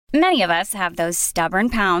Many of us have those stubborn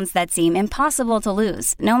pounds that seem impossible to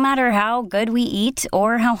lose, no matter how good we eat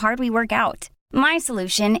or how hard we work out. My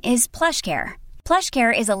solution is PlushCare.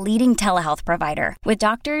 PlushCare is a leading telehealth provider with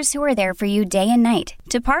doctors who are there for you day and night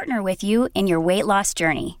to partner with you in your weight loss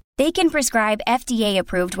journey. They can prescribe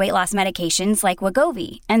FDA-approved weight loss medications like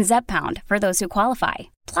Wegovy and Zepbound for those who qualify.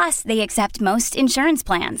 Plus, they accept most insurance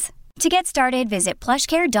plans. To get started, visit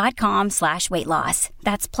plushcare.com/weightloss.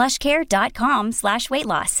 That's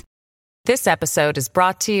plushcare.com/weightloss. This episode is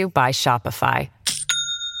brought to you by Shopify.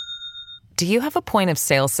 Do you have a point of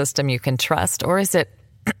sale system you can trust, or is it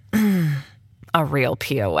a real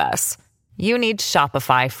POS? You need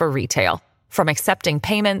Shopify for retail. From accepting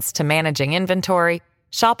payments to managing inventory,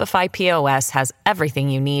 Shopify POS has everything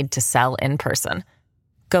you need to sell in person.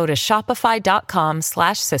 Go to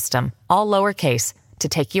shopify.com/system, all lowercase, to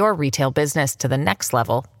take your retail business to the next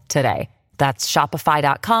level today. That's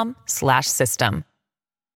shopify.com/system.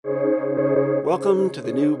 Welcome to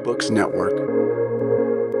the New Books Network.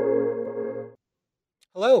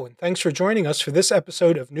 Hello, and thanks for joining us for this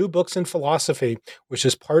episode of New Books in Philosophy, which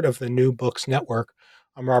is part of the New Books Network.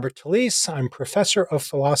 I'm Robert Talisse. I'm professor of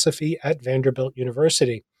philosophy at Vanderbilt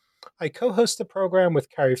University. I co-host the program with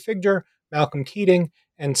Carrie Figdor, Malcolm Keating,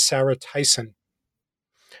 and Sarah Tyson.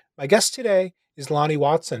 My guest today is Lonnie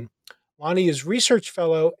Watson. Lonnie is research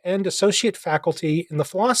fellow and associate faculty in the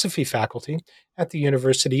philosophy faculty at the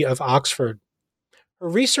University of Oxford. Her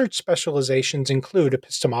research specializations include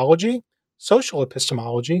epistemology, social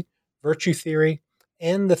epistemology, virtue theory,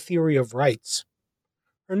 and the theory of rights.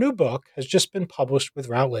 Her new book has just been published with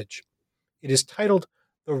Routledge. It is titled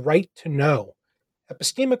The Right to Know: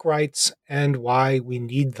 Epistemic Rights and Why We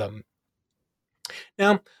Need Them.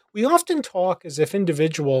 Now, we often talk as if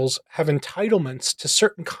individuals have entitlements to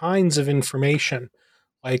certain kinds of information,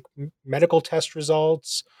 like medical test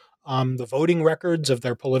results, the voting records of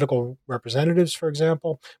their political representatives, for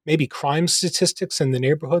example, maybe crime statistics in the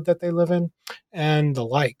neighborhood that they live in, and the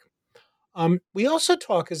like. We also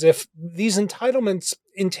talk as if these entitlements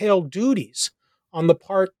entail duties on the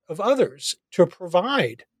part of others to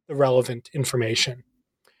provide the relevant information.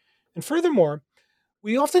 And furthermore,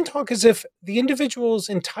 we often talk as if the individual's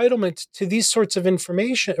entitlement to these sorts of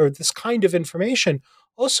information, or this kind of information,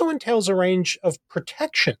 also entails a range of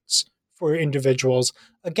protections for individuals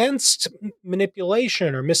against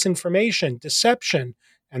manipulation or misinformation, deception,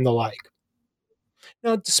 and the like.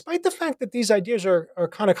 Now, despite the fact that these ideas are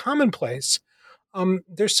kind of commonplace,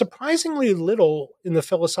 there's surprisingly little in the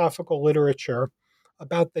philosophical literature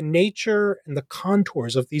about the nature and the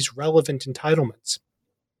contours of these relevant entitlements.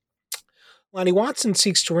 Lonnie Watson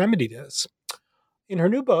seeks to remedy this. In her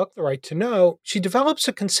new book, The Right to Know, she develops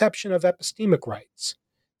a conception of epistemic rights.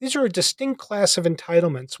 These are a distinct class of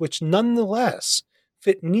entitlements which nonetheless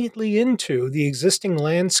fit neatly into the existing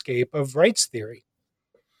landscape of rights theory.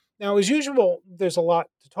 Now, as usual, there's a lot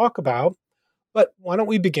to talk about, but why don't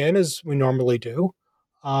we begin, as we normally do,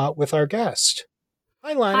 with our guest.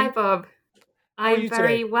 Hi, Lonnie. Hi, Bob. I'm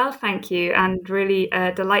very well, thank you, and really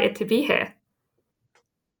delighted to be here.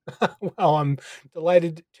 Well, I'm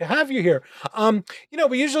delighted to have you here.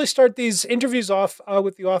 We usually start these interviews off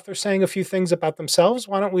with the author saying a few things about themselves.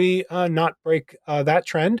 Why don't we not break that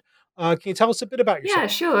trend? Can you tell us a bit about yourself? Yeah,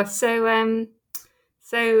 sure. So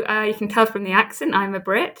you can tell from the accent, I'm a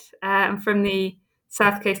Brit. I'm from the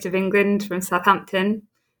south coast of England, from Southampton.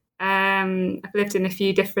 I've lived in a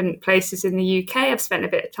few different places in the UK. I've spent a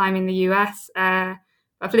bit of time in the US.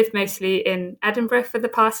 I've lived mostly in Edinburgh for the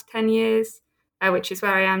past 10 years. Which is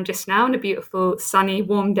where I am just now on a beautiful, sunny,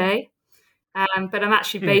 warm day. But I'm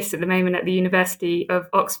actually based at the moment at the University of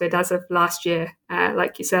Oxford as of last year,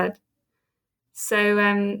 like you said. So,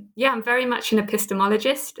 I'm very much an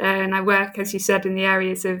epistemologist, and I work, as you said, in the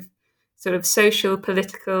areas of sort of social,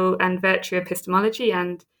 political, and virtue epistemology,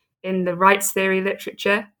 and in the rights theory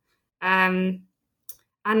literature. And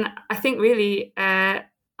I think really I'm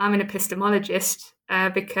an epistemologist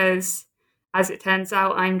because, as it turns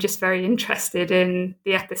out, I'm just very interested in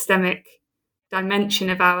the epistemic dimension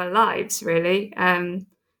of our lives, really. I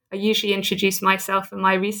usually introduce myself and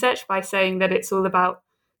my research by saying that it's all about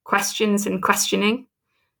questions and questioning,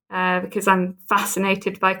 because I'm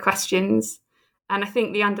fascinated by questions. And I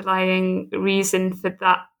think the underlying reason for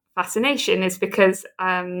that fascination is because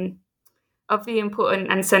of the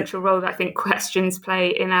important and central role that I think questions play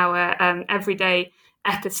in our everyday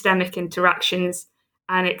epistemic interactions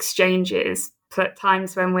and exchanges, at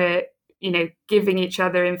times when we're, giving each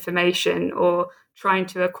other information or trying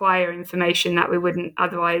to acquire information that we wouldn't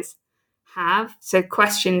otherwise have. So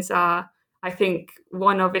questions are, I think,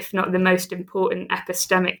 one of, if not the most important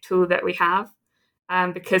epistemic tool that we have.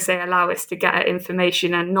 because they allow us to get at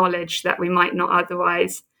information and knowledge that we might not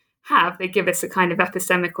otherwise have. They give us a kind of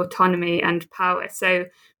epistemic autonomy and power. So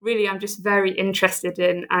really, I'm just very interested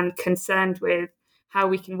in and concerned with how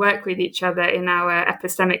we can work with each other in our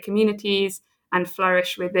epistemic communities and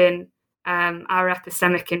flourish within our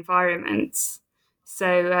epistemic environments.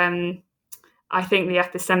 So I think the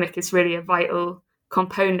epistemic is really a vital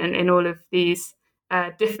component in all of these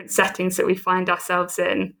different settings that we find ourselves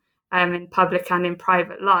in public and in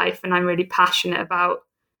private life. And I'm really passionate about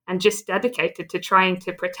and just dedicated to trying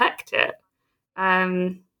to protect it.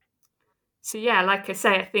 So yeah, like I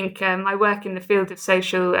say, I think my work in the field of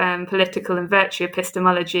social, political and virtue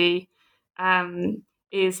epistemology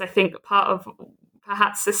is, I think, part of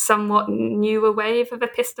perhaps a somewhat newer wave of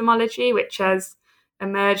epistemology, which has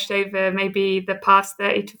emerged over maybe the past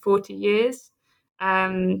 30 to 40 years.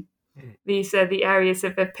 These are the areas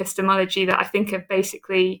of epistemology that I think are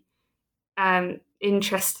basically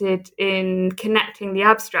interested in connecting the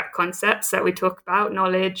abstract concepts that we talk about,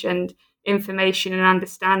 knowledge and information and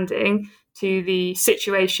understanding, to the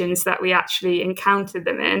situations that we actually encounter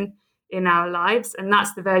them in our lives. And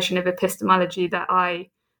that's the version of epistemology that I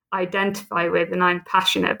identify with and I'm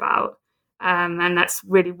passionate about. And that's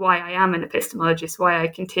really why I am an epistemologist, why I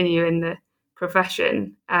continue in the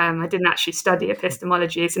profession. I didn't actually study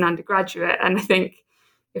epistemology as an undergraduate, and I think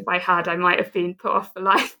if I had, I might have been put off for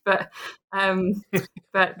life. But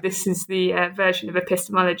this is the version of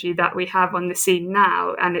epistemology that we have on the scene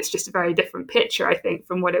now, and it's just a very different picture, I think,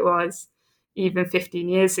 from what it was even 15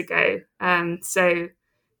 years ago. So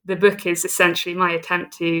the book is essentially my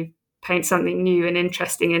attempt to paint something new and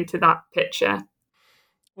interesting into that picture.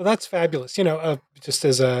 Well, that's fabulous. Just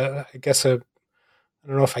as I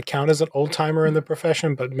don't know if I count as an old timer in the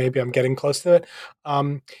profession, but maybe I'm getting close to it.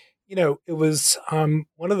 It was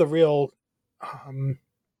one of the real,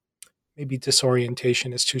 maybe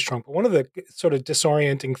disorientation is too strong, but one of the sort of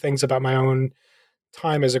disorienting things about my own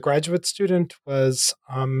time as a graduate student was,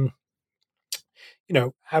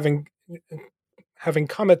 having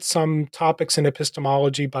come at some topics in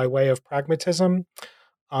epistemology by way of pragmatism,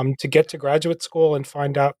 to get to graduate school and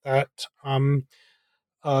find out that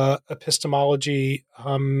epistemology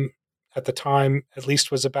at the time, at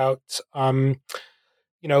least, was about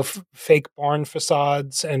fake barn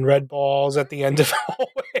facades and red balls at the end of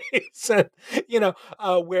hallways, and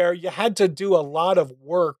where you had to do a lot of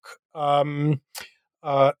work,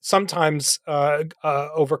 sometimes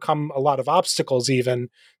overcome a lot of obstacles, even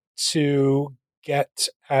to get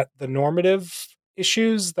at the normative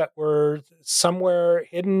issues that were somewhere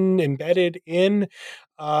hidden, embedded in,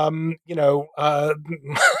 some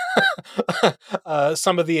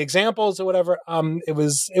of the examples or whatever. It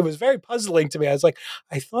was very puzzling to me. I was like,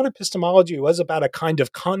 I thought epistemology was about a kind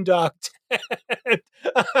of conduct, and,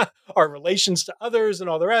 our relations to others and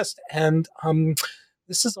all the rest. And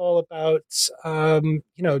this is all about,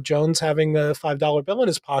 Jones having a $5 bill in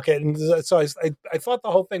his pocket. And so I thought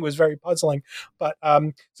the whole thing was very puzzling. But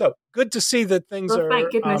so good to see that things are.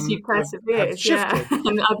 Thank goodness you persevered. Yeah.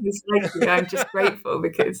 And others like you, I'm just grateful,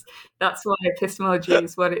 because that's why epistemology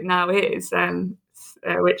is what it now is,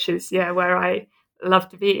 which is, where I love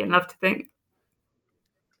to be and love to think.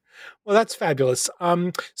 Well, that's fabulous.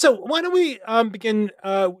 So why don't we begin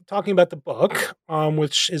talking about the book,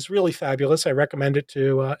 which is really fabulous. I recommend it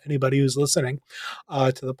to anybody who's listening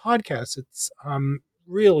to the podcast. It's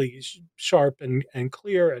really sharp and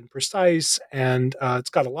clear and precise, and it's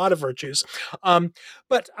got a lot of virtues.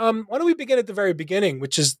 But why don't we begin at the very beginning,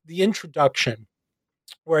 which is the introduction,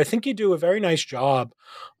 where I think you do a very nice job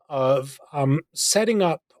of setting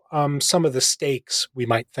up some of the stakes, we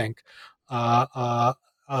might think,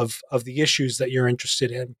 of the issues that you're interested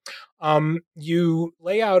in. You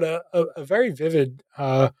lay out a very vivid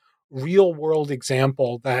real world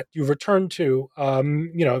example that you've returned to,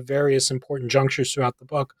 various important junctures throughout the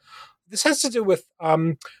book. This has to do with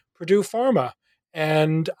Purdue Pharma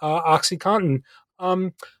and OxyContin.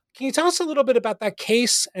 Can you tell us a little bit about that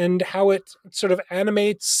case and how it sort of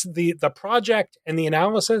animates the project and the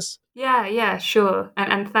analysis? Yeah, sure.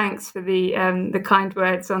 And thanks for the kind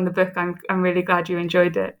words on the book. I'm really glad you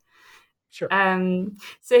enjoyed it. Sure.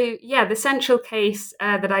 The central case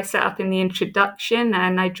that I set up in the introduction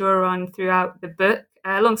and I draw on throughout the book,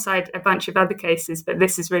 alongside a bunch of other cases, but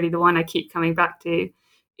this is really the one I keep coming back to,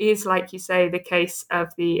 is, like you say, the case of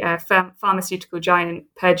the pharmaceutical giant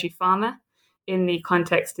Purdue Pharma in the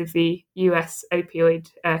context of the US opioid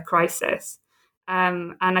crisis.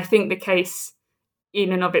 And I think the case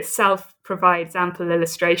in and of itself provides ample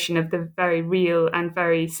illustration of the very real and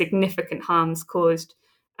very significant harms caused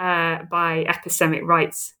by epistemic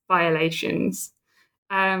rights violations.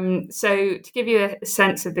 So to give you a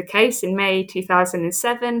sense of the case, in May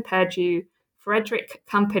 2007, Purdue Frederick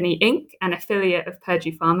Company, Inc., an affiliate of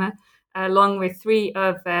Purdue Pharma, along with three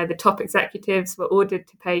of the top executives, were ordered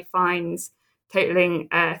to pay fines totaling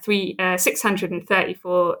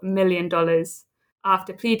 $634 million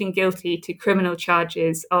after pleading guilty to criminal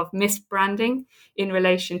charges of misbranding in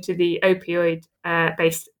relation to the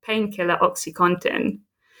opioid-based painkiller OxyContin.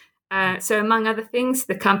 So among other things,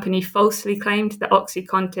 the company falsely claimed that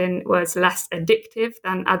OxyContin was less addictive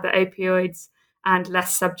than other opioids and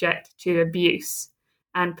less subject to abuse.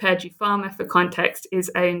 And Purdue Pharma, for context, is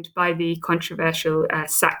owned by the controversial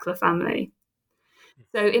Sackler family.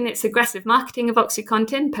 So in its aggressive marketing of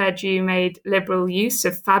OxyContin, Purdue made liberal use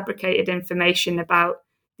of fabricated information about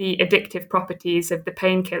the addictive properties of the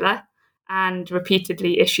painkiller and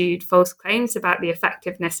repeatedly issued false claims about the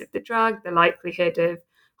effectiveness of the drug, the likelihood of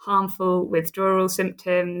harmful withdrawal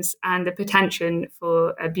symptoms, and the potential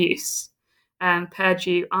for abuse.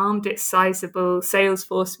 Purdue armed its sizable sales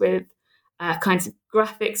force with kinds of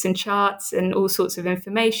graphics and charts and all sorts of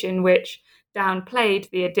information which downplayed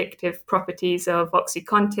the addictive properties of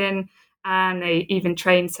OxyContin, and they even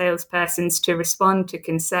trained salespersons to respond to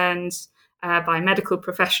concerns by medical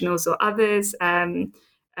professionals or others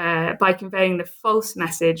by conveying the false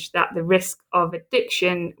message that the risk of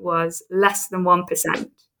addiction was less than 1%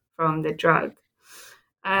 from the drug.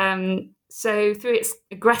 So through its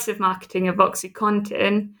aggressive marketing of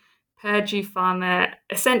OxyContin, Purdue Pharma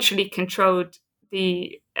essentially controlled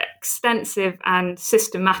the extensive and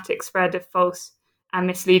systematic spread of false and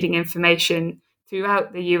misleading information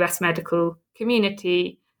throughout the US medical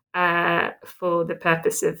community for the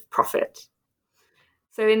purpose of profit.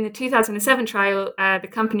 So in the 2007 trial, the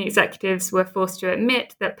company executives were forced to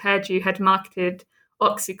admit that Purdue had marketed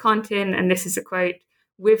OxyContin, and this is a quote,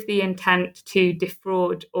 with the intent to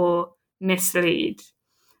defraud or mislead.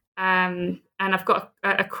 And I've got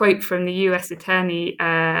a quote from the US attorney,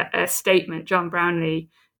 a statement, John Brownlee,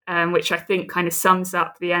 which I think kind of sums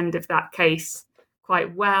up the end of that case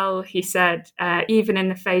quite well. He said, even in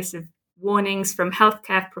the face of warnings from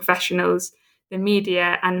healthcare professionals, the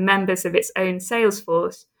media, and members of its own sales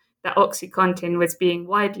force that OxyContin was being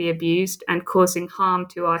widely abused and causing harm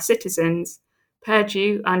to our citizens,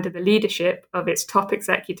 Purdue, under the leadership of its top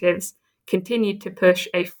executives, continued to push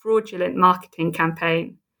a fraudulent marketing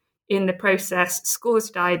campaign. In the process, scores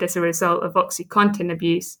died as a result of OxyContin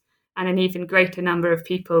abuse, and an even greater number of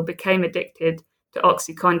people became addicted to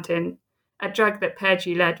OxyContin, a drug that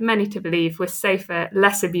Purdue led many to believe was safer,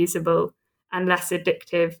 less abusable, and less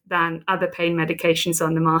addictive than other pain medications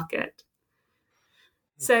on the market.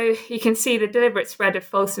 So you can see the deliberate spread of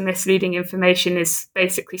false and misleading information is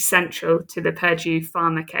basically central to the Purdue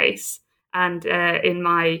Pharma case. And in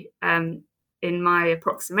my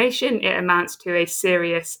approximation, it amounts to a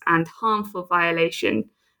serious and harmful violation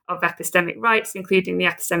of epistemic rights, including the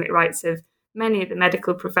epistemic rights of many of the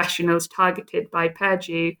medical professionals targeted by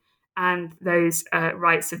Purdue and those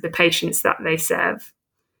rights of the patients that they serve.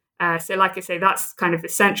 So like I say, that's kind of the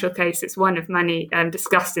central case. It's one of many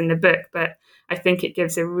discussed in the book, but I think it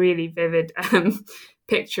gives a really vivid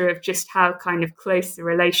picture of just how kind of close the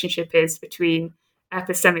relationship is between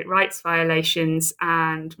epistemic rights violations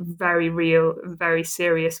and very real, very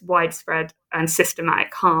serious, widespread and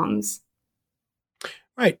systematic harms.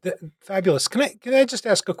 Right, fabulous. Can I just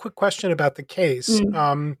ask a quick question about the case?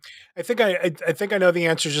 I think I know the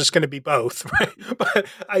answer is just going to be both, right? But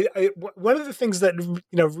one of the things that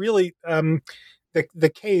really the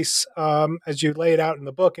case, as you lay it out in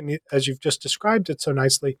the book and as you've just described it so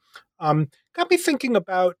nicely, got me thinking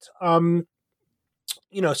about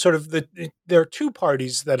sort of there are two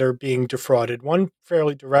parties that are being defrauded, one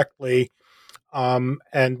fairly directly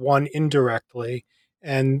and one indirectly,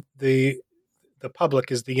 and the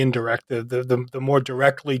public is the indirect. The more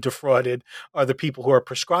directly defrauded are the people who are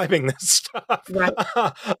prescribing this stuff. Right.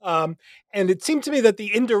 And it seemed to me that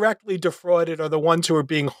the indirectly defrauded are the ones who are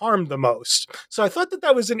being harmed the most. So I thought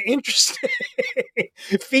that was an interesting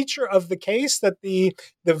feature of the case, that the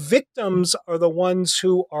victims are the ones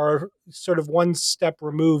who are sort of one step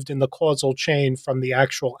removed in the causal chain from the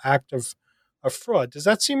actual act of fraud. Does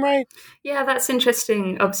that seem right? Yeah, that's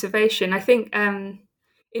interesting observation. I think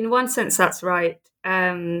in one sense, that's right.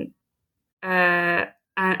 And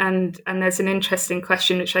there's an interesting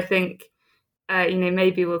question, which I think,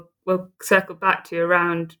 maybe we'll circle back to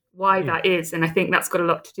around why that is. And I think that's got a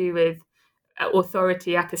lot to do with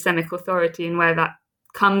authority, epistemic authority, and where that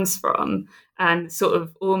comes from. And sort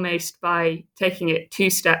of almost by taking it two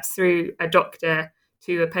steps through a doctor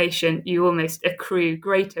to a patient, you almost accrue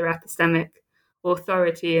greater epistemic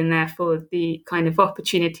authority and therefore the kind of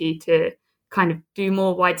opportunity to kind of do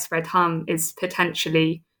more widespread harm is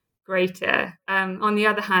potentially greater. On the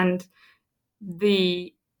other hand,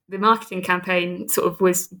 the marketing campaign sort of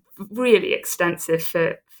was really extensive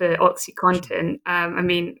for OxyContin. I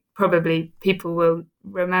mean, probably people will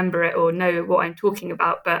remember it or know what I'm talking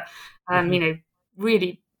about, but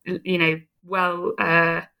really, well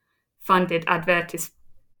funded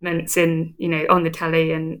advertisements in on the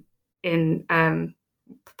telly and in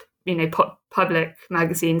public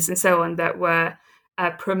magazines and so on that were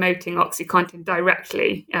promoting OxyContin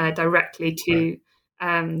directly to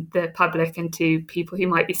the public and to people who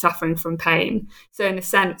might be suffering from pain. So in a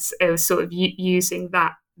sense, it was sort of using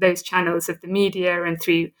those channels of the media and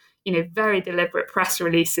through very deliberate press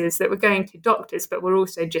releases that were going to doctors, but were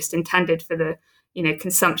also just intended for the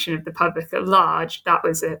consumption of the public at large. That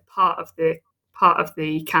was a part of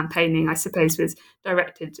the campaigning, I suppose, was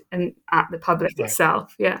directed at the public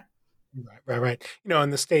itself. Yeah. Right. In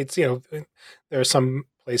the States, there are some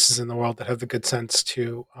places in the world that have the good sense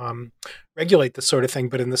to regulate this sort of thing.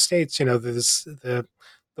 But in the States, there's the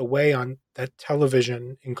way on that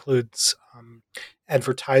television includes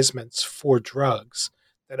advertisements for drugs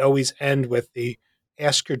that always end with the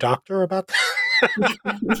 "ask your doctor about that."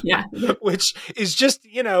 Yeah. Which is just,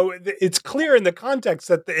 it's clear in the context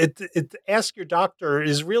that it "ask your doctor"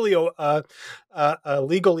 is really a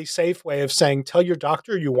legally safe way of saying, tell your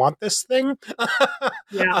doctor you want this thing.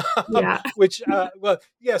 Yeah. Which,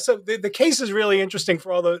 so the case is really interesting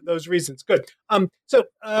for all those reasons. Good. So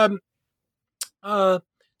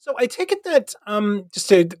I take it that, just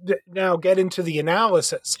to now get into the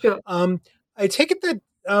analysis, Sure. I take it that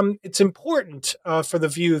it's important for the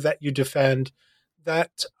view that you defend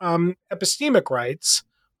that epistemic rights,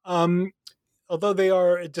 although they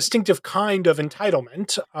are a distinctive kind of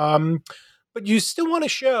entitlement, but you still want to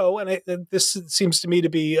show, and this seems to me to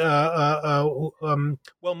be well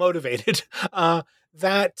motivated,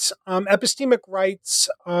 that epistemic rights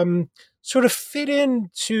sort of fit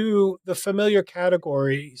into the familiar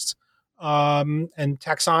categories and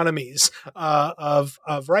taxonomies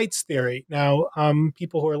of rights theory. Now,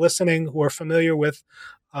 people who are listening who are familiar with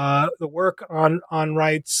the work on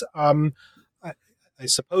rights, I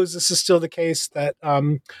suppose this is still the case that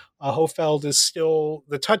Hofeld is still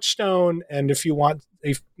the touchstone, and if you want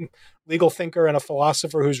a legal thinker and a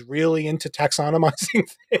philosopher who's really into taxonomizing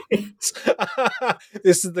things,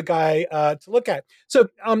 this is the guy to look at. So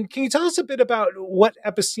can you tell us a bit about what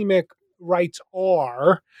epistemic rights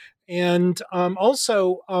are, and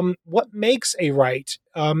also what makes a right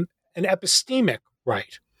an epistemic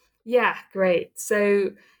right? Yeah, great.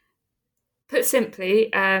 So, put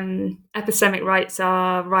simply, epistemic rights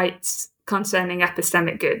are rights concerning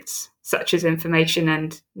epistemic goods, such as information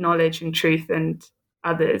and knowledge and truth and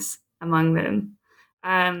others among them.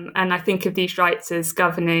 And I think of these rights as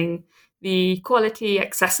governing the quality,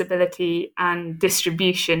 accessibility, and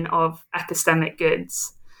distribution of epistemic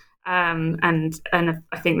goods. And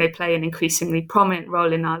I think they play an increasingly prominent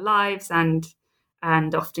role in our lives and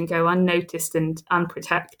often go unnoticed and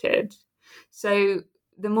unprotected. So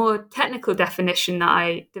the more technical definition that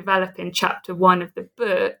I develop in chapter 1 of the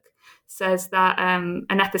book says that an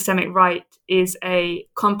epistemic right is a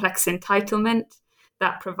complex entitlement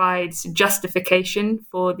that provides justification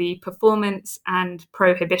for the performance and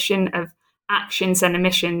prohibition of actions and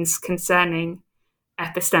omissions concerning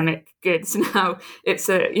epistemic goods. Now, it's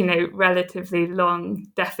a relatively long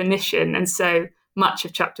definition, and so much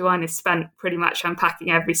of chapter 1 is spent pretty much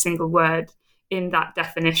unpacking every single word in that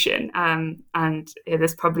definition. And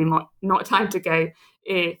there's probably not time to go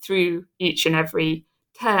through each and every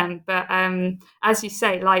term. But as you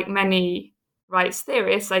say, like many rights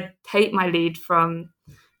theorists, I take my lead from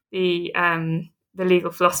the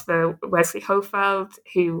legal philosopher Wesley Hofeld,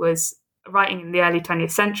 who was writing in the early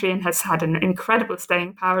 20th century and has had an incredible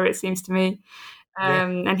staying power, it seems to me.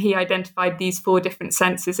 And he identified these 4 different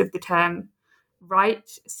senses of the term right.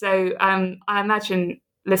 So I imagine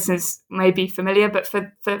listeners may be familiar, but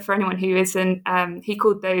for anyone who isn't, he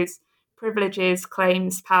called those privileges,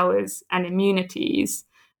 claims, powers, and immunities.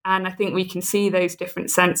 And I think we can see those different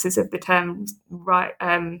senses of the term right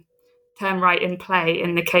in play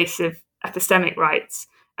in the case of epistemic rights,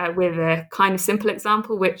 with a kind of simple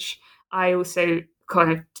example, which I also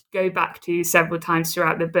kind of go back to several times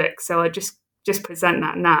throughout the book. So I'll just present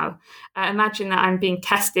that now. Imagine that I'm being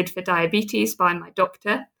tested for diabetes by my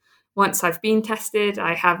doctor. Once I've been tested,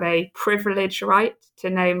 I have a privilege right to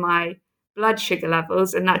know my blood sugar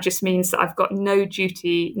levels, and that just means that I've got no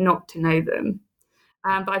duty not to know them.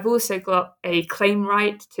 But I've also got a claim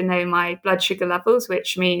right to know my blood sugar levels,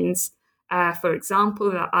 which means, for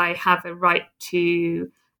example, that I have a right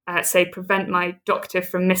to say, prevent my doctor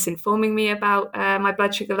from misinforming me about my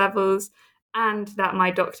blood sugar levels, and that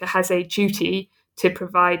my doctor has a duty to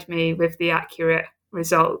provide me with the accurate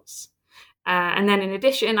results. And then in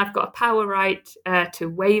addition, I've got a power right to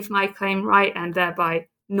waive my claim right and thereby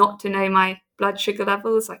not to know my blood sugar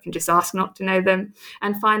levels. I can just ask not to know them.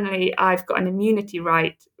 And finally, I've got an immunity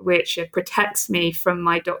right, which protects me from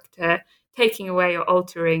my doctor taking away or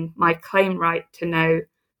altering my claim right to know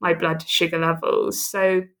my blood sugar levels.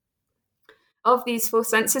 So of these four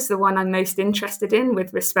senses, the one I'm most interested in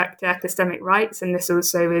with respect to epistemic rights, and this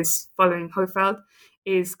also is following Hofeld,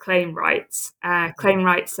 is claim rights. Claim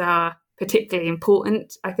rights are particularly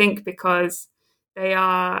important, I think, because they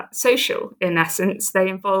are social in essence. They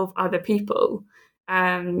involve other people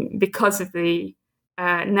because of the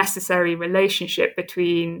necessary relationship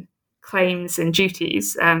between claims and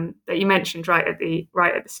duties that you mentioned right at the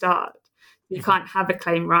start. You can't have a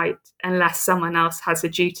claim right unless someone else has a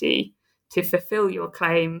duty to fulfill your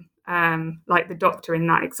claim, like the doctor in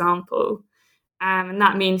that example. And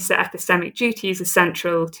that means that epistemic duties are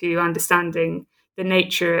central to understanding the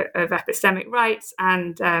nature of epistemic rights.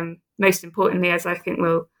 And most importantly, as I think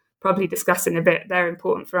we'll probably discuss in a bit, they're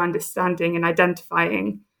important for understanding and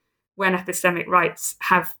identifying when epistemic rights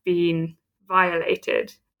have been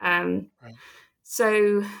violated. Right.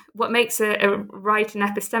 So what makes a right an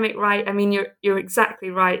epistemic right? I mean, you're exactly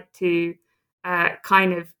right to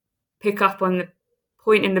kind of pick up on the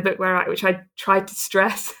point in the book which I tried to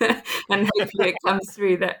stress, and hopefully it comes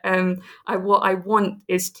through, that what I want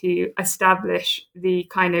is to establish the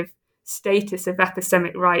kind of status of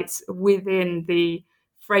epistemic rights within the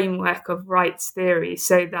framework of rights theory,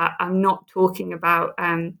 so that I'm not talking about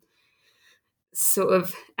sort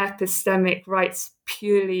of epistemic rights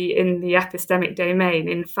purely in the epistemic domain.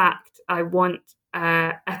 In fact, I want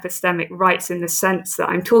epistemic rights in the sense that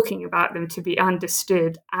I'm talking about them to be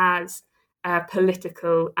understood as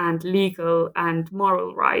political and legal and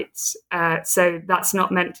moral rights. So that's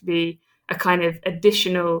not meant to be a kind of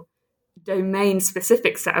additional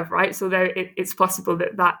domain-specific set of rights, although it's possible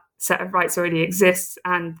that set of rights already exists,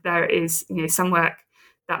 and there is some work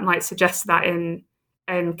that might suggest that in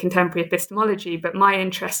contemporary epistemology. But my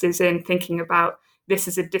interest is in thinking about this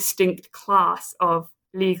as a distinct class of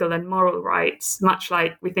legal and moral rights, much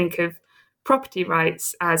like we think of property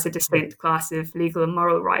rights as a distinct class of legal and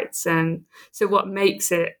moral rights. And so what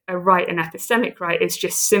makes it a right, an epistemic right, is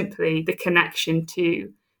just simply the connection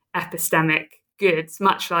to epistemic goods,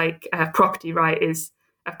 much like a property right is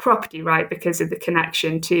a property right because of the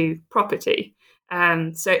connection to property.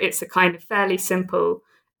 So it's a kind of fairly simple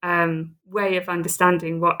way of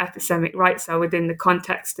understanding what epistemic rights are within the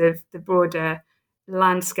context of the broader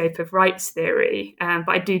landscape of rights theory. But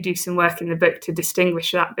I do some work in the book to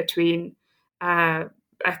distinguish that between a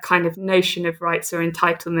kind of notion of rights or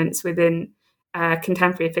entitlements within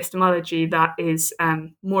contemporary epistemology that is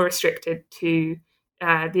more restricted to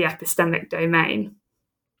the epistemic domain.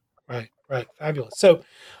 Right. Fabulous. So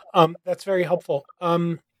that's very helpful.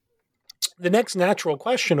 The next natural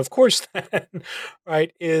question, of course, then,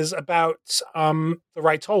 right, is about the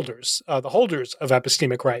rights holders, the holders of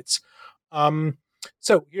epistemic rights.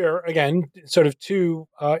 So here, again, sort of two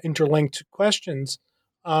interlinked questions.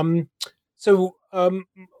 So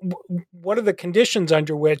what are the conditions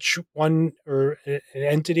under which one or an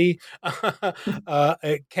entity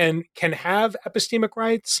can have epistemic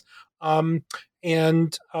rights,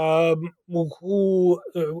 and who,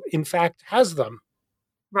 in fact, has them?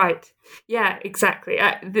 Right. Yeah, exactly.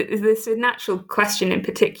 This is a natural question in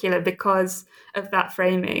particular because of that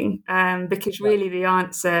framing, because really the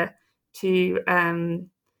answer to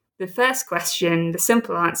the first question, the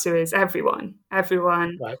simple answer is everyone.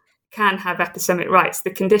 Everyone can have epistemic rights.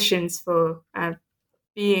 The conditions for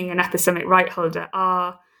being an epistemic right holder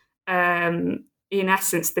are, in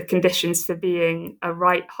essence, the conditions for being a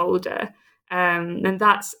right holder. And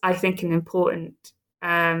that's, I think, an important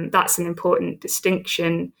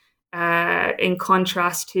distinction in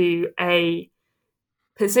contrast to a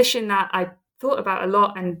position that I thought about a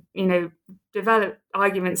lot and, developed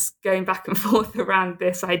arguments going back and forth around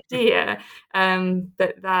this idea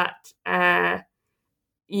that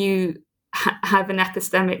you have an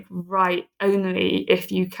epistemic right only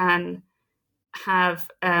if you can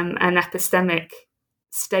have an epistemic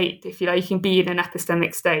state, if you like. You can be in an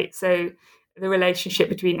epistemic state. So the relationship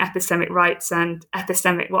between epistemic rights and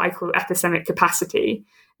what I call epistemic capacity,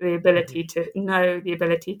 the ability to know, the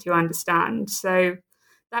ability to understand. So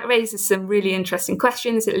that raises some really interesting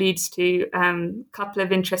questions. It leads to a couple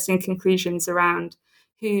of interesting conclusions around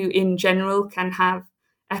who in general can have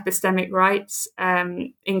epistemic rights,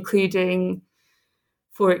 including,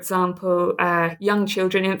 for example, young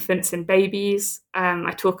children, infants and babies.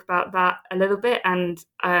 I talk about that a little bit, and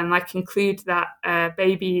I conclude that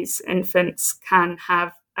babies, infants can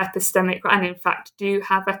have epistemic, and in fact do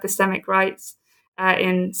have epistemic rights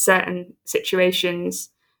in certain situations.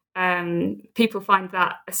 People find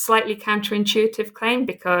that a slightly counterintuitive claim,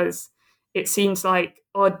 because it seems like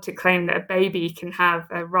odd to claim that a baby can have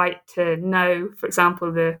a right to know, for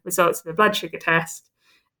example, the results of a blood sugar test,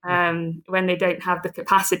 when they don't have the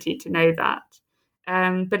capacity to know that.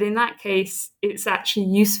 But in that case, it's actually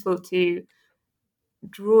useful to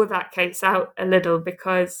draw that case out a little,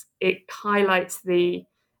 because it highlights the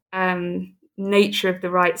nature of the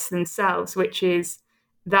rights themselves, which is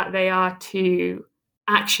that they are to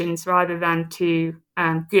actions rather than to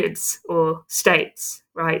goods or states,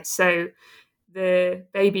 right? So the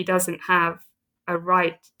baby doesn't have a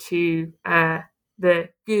right to the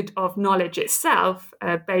good of knowledge itself.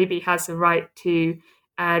 A baby has a right to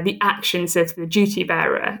the actions of the duty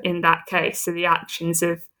bearer in that case. So the actions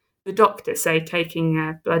of the doctor, say, taking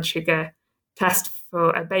a blood sugar test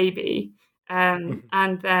for a baby. And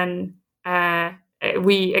then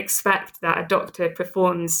we expect that a doctor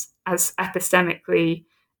performs as epistemically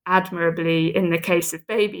admirably in the case of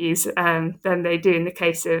babies than they do in the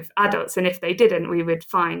case of adults. And if they didn't, we would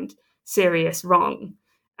find serious wrong.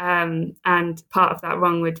 And part of that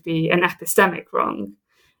wrong would be an epistemic wrong.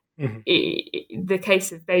 The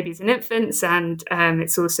case of babies and infants, and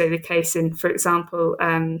it's also the case in, for example,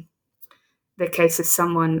 the case of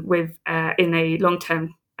someone with in a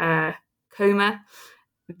long-term coma.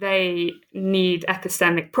 They need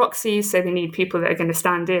epistemic proxies, so they need people that are going to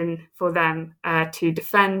stand in for them to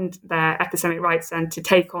defend their epistemic rights and to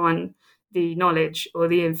take on the knowledge or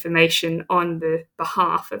the information on the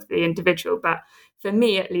behalf of the individual. But for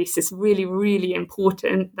me, at least, it's really, really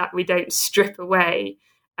important that we don't strip away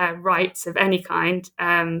rights of any kind,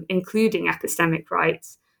 including epistemic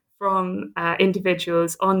rights, from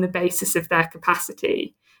individuals on the basis of their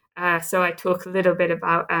capacity. So I talk a little bit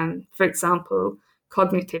about, for example,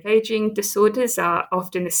 cognitive aging disorders are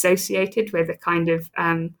often associated with a kind of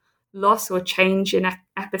loss or change in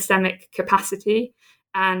epistemic capacity.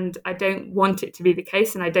 And I don't want it to be the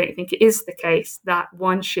case, and I don't think it is the case, that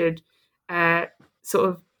one should sort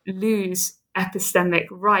of lose epistemic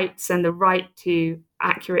rights and the right to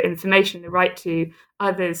accurate information, the right to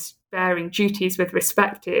others bearing duties with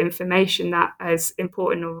respect to information that is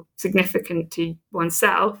important or significant to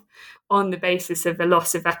oneself, on the basis of a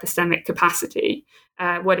loss of epistemic capacity.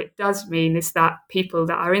 What it does mean is that people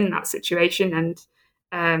that are in that situation,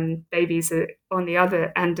 and babies are on the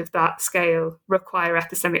other end of that scale, require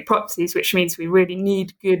epistemic proxies, which means we really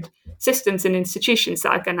need good systems and institutions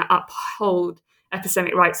that are going to uphold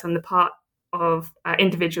epistemic rights on the part of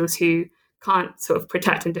individuals who can't sort of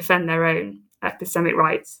protect and defend their own epistemic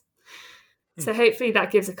rights. So hopefully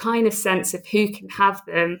that gives a kind of sense of who can have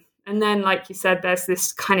them. And then, like you said, there's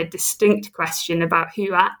this kind of distinct question about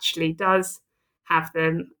who actually does have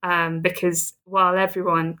them, because while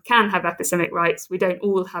everyone can have epistemic rights, we don't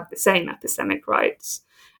all have the same epistemic rights.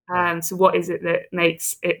 So what is it that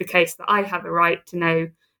makes it the case that I have a right to know,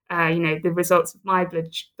 the results of my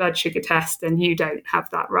blood sugar test, and you don't have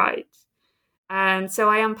that right? And so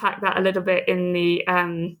I unpack that a little bit in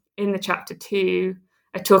the chapter 2.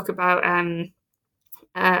 I talk about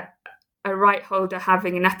a right holder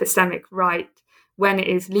having an epistemic right when it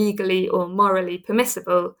is legally or morally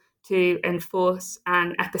permissible to enforce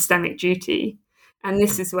an epistemic duty. And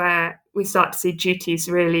this is where we start to see duties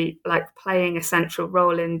really like playing a central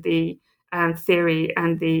role in the theory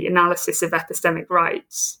and the analysis of epistemic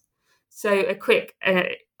rights. So a quick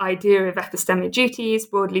idea of epistemic duties: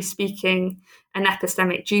 broadly speaking, an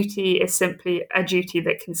epistemic duty is simply a duty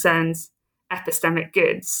that concerns epistemic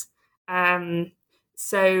goods.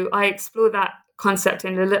 So I explore that concept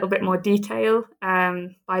in a little bit more detail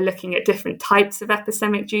by looking at different types of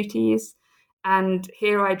epistemic duties. And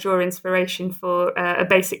here I draw inspiration for a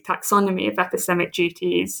basic taxonomy of epistemic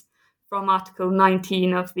duties from Article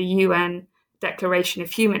 19 of the UN Declaration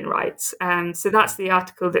of Human Rights. So that's the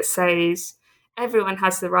article that says everyone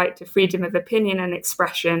has the right to freedom of opinion and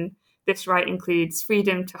expression. This right includes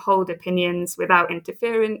freedom to hold opinions without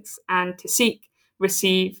interference and to seek,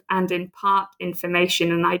 receive, and impart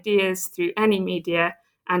information and ideas through any media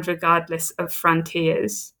and regardless of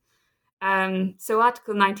frontiers. So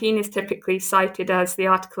Article 19 is typically cited as the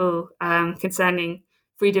article concerning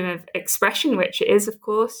freedom of expression, which it is, of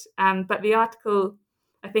course. But the article,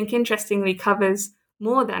 I think, interestingly covers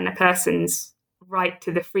more than a person's right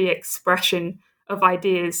to the free expression of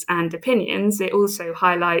ideas and opinions. It also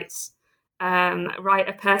highlights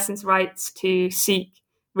a person's rights to seek,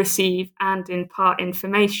 receive, and impart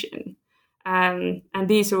information. And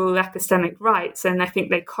these are all epistemic rights, and I think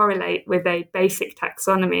they correlate with a basic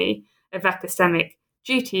taxonomy of epistemic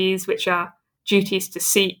duties, which are duties to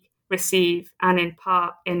seek, receive, and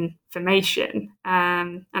impart information.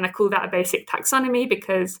 And I call that a basic taxonomy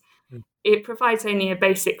because it provides only a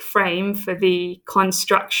basic frame for the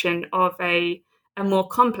construction of a more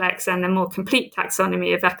complex and a more complete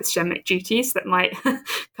taxonomy of epistemic duties that might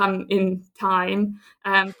come in time.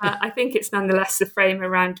 But I think it's nonetheless the frame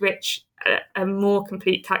around which a more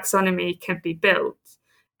complete taxonomy can be built.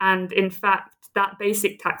 And in fact, that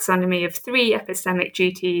basic taxonomy of 3 epistemic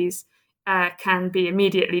duties can be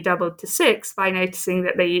immediately doubled to 6 by noticing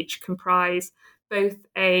that they each comprise both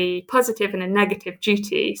a positive and a negative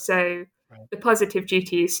duty. So the positive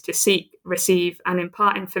duty is to seek, receive, and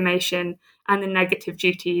impart information, and the negative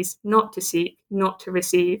duties not to seek, not to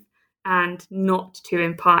receive, and not to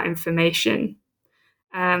impart information.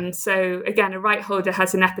 So again, a right holder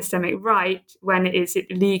has an epistemic right when it is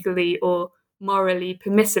legally or morally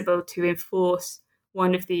permissible to enforce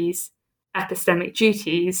one of these epistemic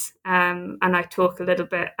duties. And I talk a little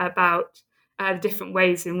bit about the different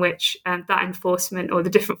ways in which that enforcement, or the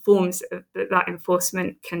different forms that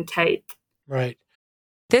enforcement can take. Right.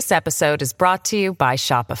 This episode is brought to you by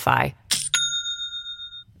Shopify.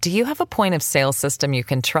 Do you have a point of sale system you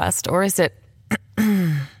can trust, or is it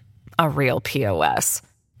a real POS?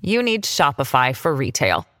 You need Shopify for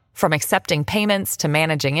retail. From accepting payments to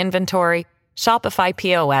managing inventory, Shopify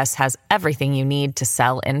POS has everything you need to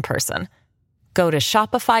sell in person. Go to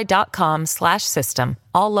shopify.com/system,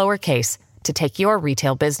 all lowercase, to take your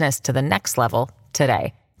retail business to the next level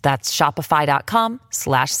today. That's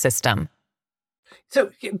shopify.com/system. So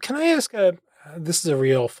can I ask this is a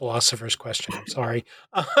real philosopher's question. I'm sorry.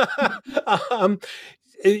 One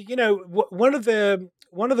of the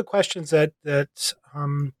questions that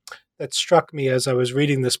struck me as I was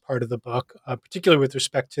reading this part of the book, particularly with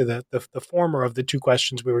respect to the former of the 2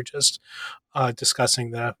 questions we were just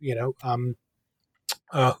discussing, who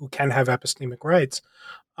can have epistemic rights.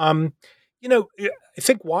 I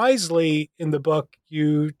think wisely in the book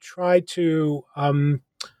you try to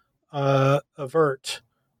avert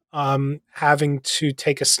having to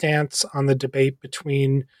take a stance on the debate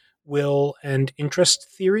between will and interest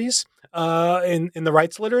theories in the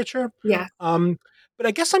rights literature. Yeah. But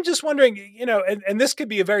I guess I'm just wondering, and this could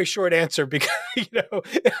be a very short answer because,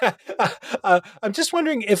 I'm just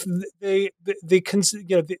wondering if the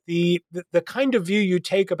kind of view you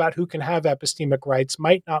take about who can have epistemic rights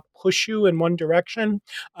might not push you in one direction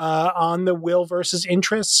on the will versus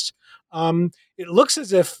interest. It looks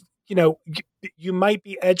as if, you might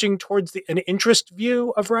be edging towards an interest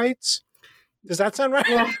view of rights. Does that sound right?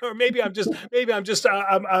 Yeah. Or maybe I'm just, it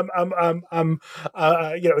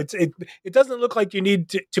doesn't look like you need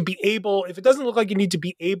to be able, if it doesn't look like you need to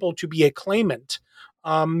be able to be a claimant,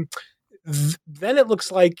 then it looks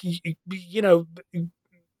like,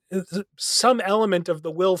 some element of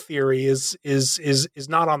the will theory is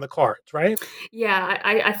not on the cards, right? Yeah,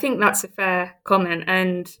 I think that's a fair comment.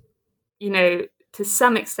 And, to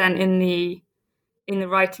some extent in the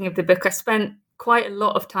writing of the book, I spent quite a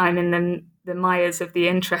lot of time in the mires of the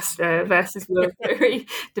interest versus will theory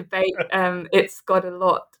debate. It's got a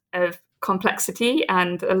lot of complexity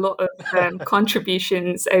and a lot of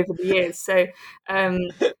contributions over the years. So,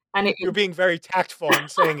 you're being very tactful in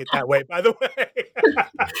saying it that way, by the way.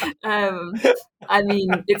 I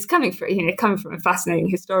mean, it's coming from a fascinating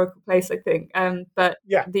historical place, I think. But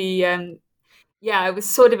yeah, it was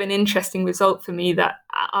sort of an interesting result for me that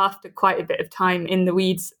after quite a bit of time in the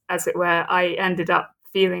weeds, as it were, I ended up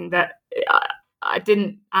feeling that I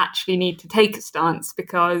didn't actually need to take a stance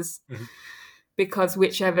because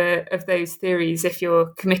whichever of those theories, if you're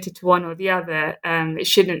committed to one or the other, it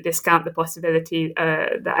shouldn't discount the possibility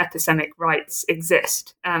that epistemic rights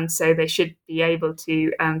exist. So they should be able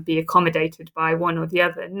to be accommodated by one or the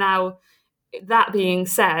other. Now, that being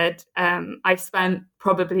said, I've spent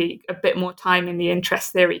probably a bit more time in the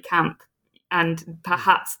interest theory camp, and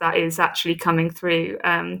perhaps that is actually coming through,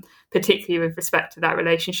 particularly with respect to that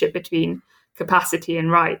relationship between capacity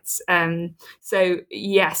and rights. So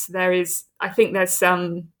yes, I think there's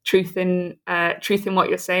some truth in what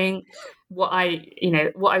you're saying. What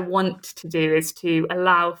I want to do is to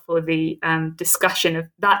allow for the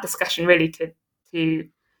discussion really to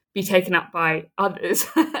be taken up by others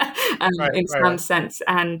in some sense,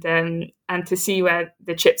 and to see where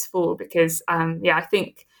the chips fall, because I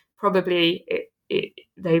think probably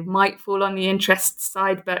they might fall on the interest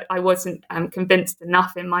side, but I wasn't convinced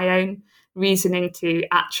enough in my own reasoning to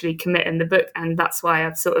actually commit in the book, and that's why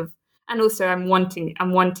I've sort of And also, I'm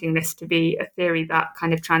wanting this to be a theory that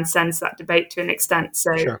kind of transcends that debate to an extent.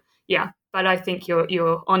 So, Sure. yeah, but I think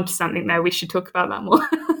you're onto something there. We should talk about that more.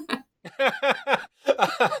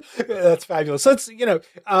 That's fabulous. Let's,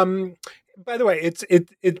 by the way,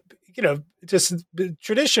 just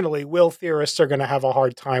traditionally, will theorists are going to have a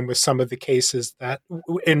hard time with some of the cases that,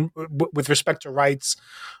 with respect to rights,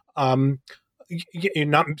 not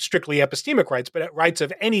strictly epistemic rights, but rights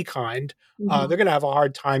of any kind. They're going to have a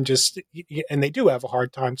hard time and they do have a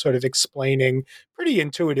hard time sort of explaining pretty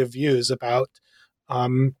intuitive views about,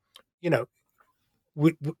 it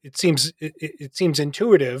seems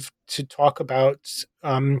intuitive to talk about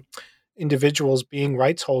individuals being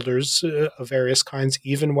rights holders of various kinds,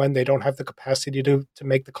 even when they don't have the capacity to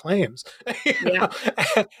make the claims.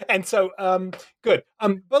 And so, good.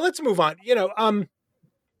 But let's move on.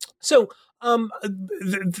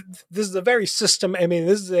 This is a very system. I mean,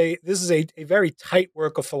 this is a very tight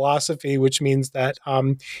work of philosophy, which means that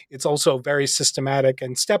it's also very systematic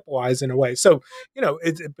and stepwise in a way. So,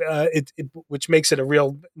 which makes it a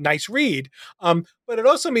real nice read. But it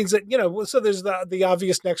also means that so there's the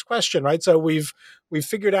obvious next question, right? So we've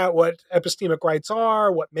figured out what epistemic rights are,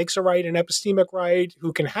 what makes a right an epistemic right,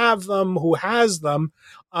 who can have them, who has them,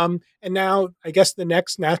 and now I guess the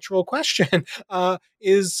next natural question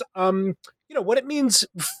is what it means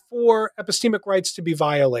for epistemic rights to be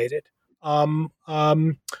violated, and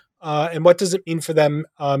what does it mean for them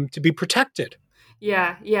to be protected?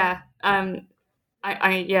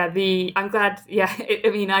 I'm glad.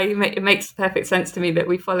 It makes perfect sense to me that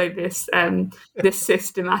we follow this this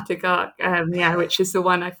systematic arc. Which is the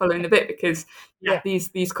one I follow in a bit because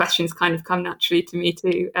these questions kind of come naturally to me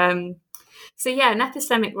too. An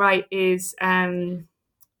epistemic right is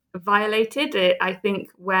violated, I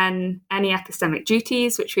think, when any epistemic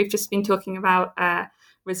duties, which we've just been talking about,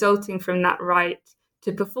 resulting from that right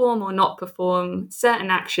to perform or not perform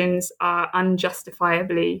certain actions are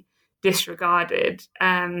unjustifiably disregarded.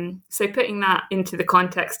 So putting that into the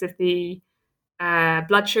context of the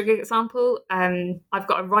blood sugar example, I've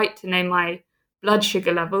got a right to know my blood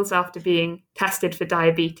sugar levels after being tested for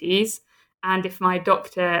diabetes. And if my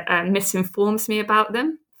doctor misinforms me about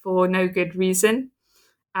them for no good reason,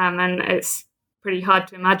 and it's pretty hard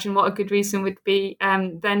to imagine what a good reason would be,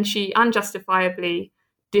 then she unjustifiably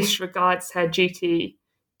disregards her duty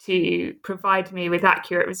to provide me with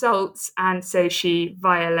accurate results, and so she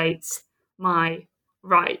violates my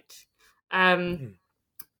right.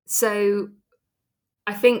 So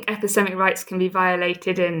I think epistemic rights can be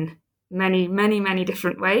violated in many, many, many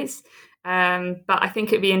different ways, but I think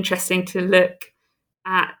it'd be interesting to look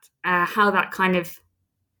at how that kind of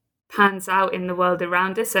pans out in the world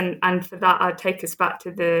around us, and for that I'd take us back to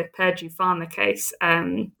the Purdue Pharma case.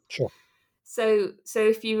 Sure. So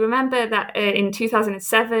if you remember that in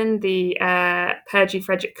 2007, the Purdue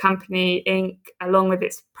Frederick Company, Inc., along with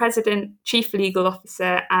its president, chief legal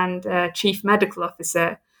officer, and chief medical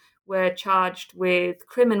officer, were charged with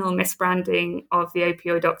criminal misbranding of the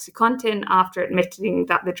opioid OxyContin after admitting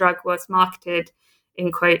that the drug was marketed,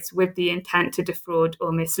 in quotes, with the intent to defraud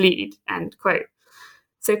or mislead, end quote.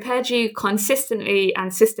 So Purdue consistently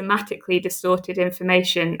and systematically distorted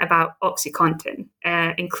information about OxyContin,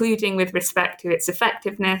 including with respect to its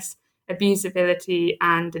effectiveness, abusability,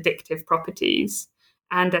 and addictive properties.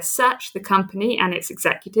 And as such, the company and its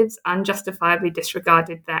executives unjustifiably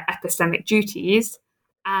disregarded their epistemic duties,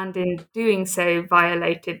 and in doing so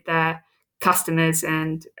violated their customers'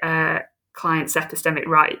 and clients' epistemic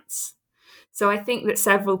rights. So I think that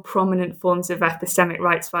several prominent forms of epistemic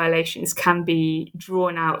rights violations can be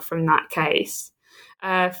drawn out from that case.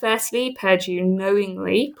 Firstly, Purdue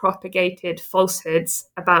knowingly propagated falsehoods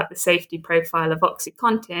about the safety profile of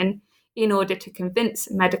OxyContin in order to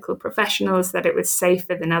convince medical professionals that it was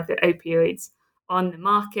safer than other opioids on the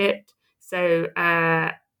market. So,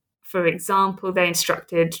 for example, they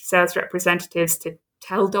instructed sales representatives to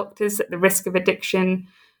tell doctors that the risk of addiction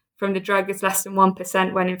from the drug is less than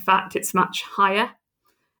 1%, when in fact it's much higher.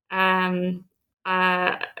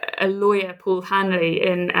 A lawyer, Paul Hanley,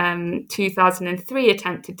 in 2003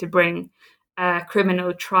 attempted to bring a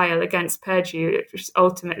criminal trial against Purdue, which was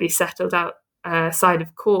ultimately settled outside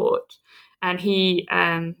of court. And he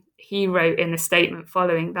wrote in a statement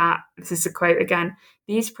following that, this is a quote again,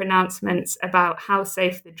 "These pronouncements about how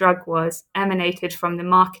safe the drug was emanated from the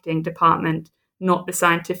marketing department, not the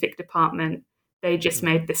scientific department. They just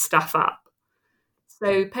made this stuff up."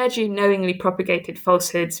 So Purdue knowingly propagated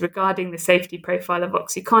falsehoods regarding the safety profile of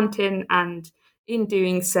OxyContin, and in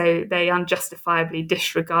doing so, they unjustifiably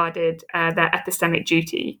disregarded their epistemic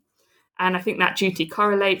duty. And I think that duty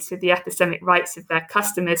correlates with the epistemic rights of their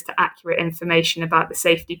customers to accurate information about the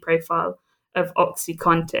safety profile of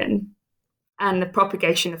OxyContin. And the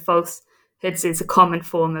propagation of falsehoods is a common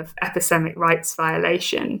form of epistemic rights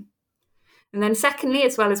violation. And then secondly,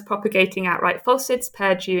 as well as propagating outright falsehoods,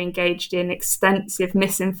 Purdue engaged in extensive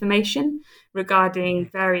misinformation regarding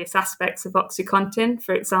various aspects of OxyContin.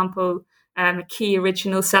 For example, a key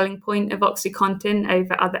original selling point of OxyContin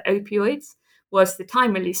over other opioids was the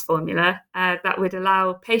time-release formula that would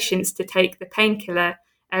allow patients to take the painkiller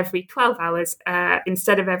every 12 hours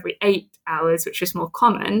instead of every 8 hours, which was more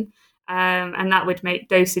common. And that would make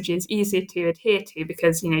dosages easier to adhere to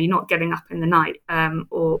because, you're not getting up in the night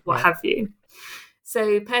or what have you.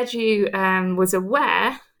 So Purdue was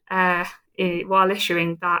aware while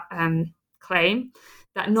issuing that claim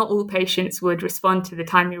that not all patients would respond to the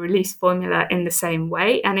timely release formula in the same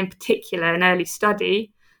way. And in particular, an early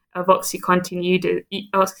study of OxyContin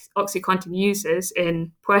users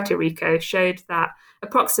in Puerto Rico showed that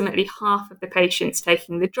approximately half of the patients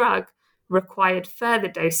taking the drug required further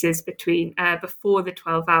doses before the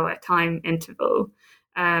 12-hour time interval.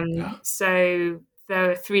 So there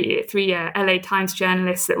were three LA Times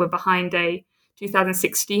journalists that were behind a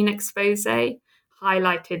 2016 expose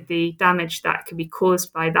highlighted the damage that could be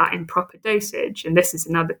caused by that improper dosage. And this is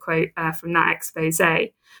another quote from that expose.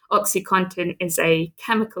 OxyContin is a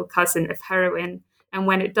chemical cousin of heroin, and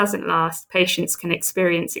when it doesn't last, patients can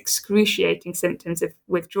experience excruciating symptoms of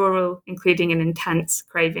withdrawal, including an intense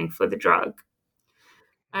craving for the drug.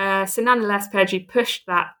 So nonetheless, Purdue pushed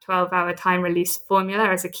that 12-hour time release formula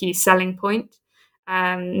as a key selling point,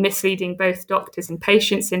 misleading both doctors and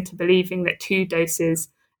patients into believing that 2 doses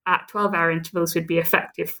at 12-hour intervals would be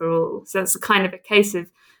effective for all. So it's kind of a case of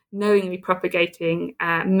knowingly propagating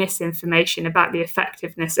misinformation about the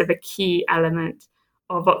effectiveness of a key element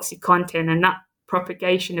of OxyContin, and that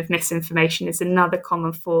propagation of misinformation is another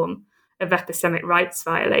common form of epistemic rights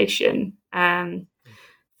violation.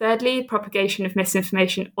 Thirdly, propagation of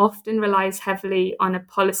misinformation often relies heavily on a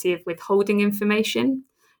policy of withholding information,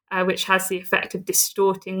 which has the effect of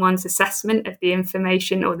distorting one's assessment of the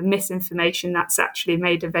information or the misinformation that's actually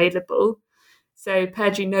made available. So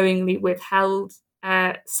Purdue knowingly withheld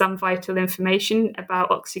some vital information about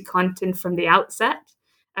OxyContin from the outset.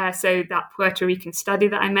 So that Puerto Rican study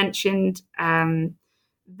that I mentioned,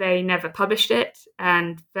 they never published it,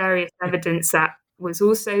 and various evidence that was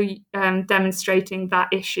also demonstrating that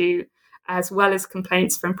issue, as well as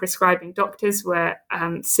complaints from prescribing doctors, were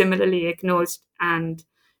similarly ignored and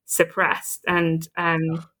suppressed. And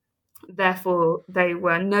therefore, they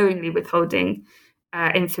were knowingly withholding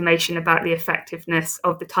information about the effectiveness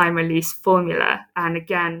of the time release formula, and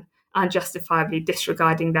again, unjustifiably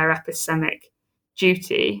disregarding their epistemic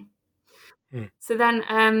duty. So then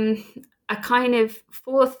a kind of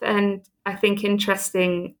fourth and I think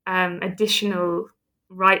interesting additional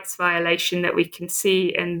rights violation that we can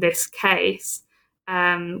see in this case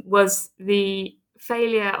was the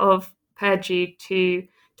failure of Purdue to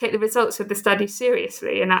take the results of the study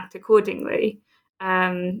seriously and act accordingly.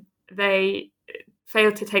 They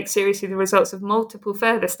failed to take seriously the results of multiple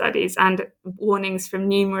further studies and warnings from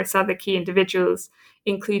numerous other key individuals,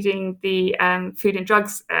 including the Food and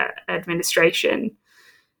Drugs Administration.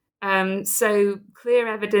 So clear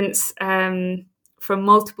evidence from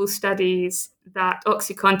multiple studies that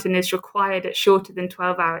OxyContin is required at shorter than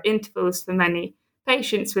 12-hour intervals for many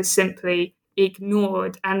patients was simply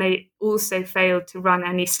ignored, and they also failed to run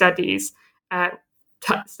any studies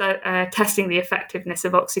testing the effectiveness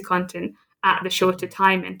of OxyContin at the shorter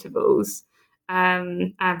time intervals,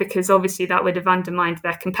 because obviously that would have undermined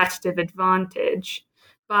their competitive advantage.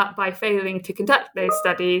 But by failing to conduct those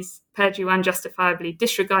studies, Purdue unjustifiably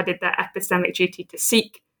disregarded their epistemic duty to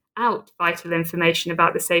seek out vital information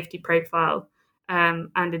about the safety profile and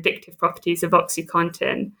addictive properties of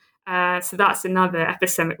OxyContin. So that's another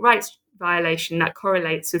epistemic rights violation that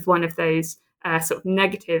correlates with one of those sort of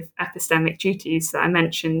negative epistemic duties that I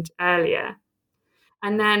mentioned earlier.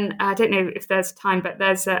 And then, I don't know if there's time, but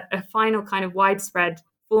there's a final kind of widespread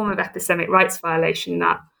form of epistemic rights violation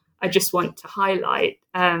that I just want to highlight,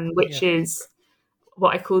 which is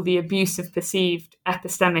what I call the abuse of perceived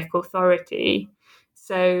epistemic authority.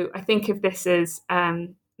 So I think of this as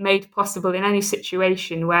made possible in any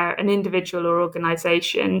situation where an individual or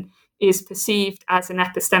organization is perceived as an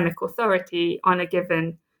epistemic authority on a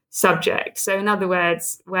given subject. So in other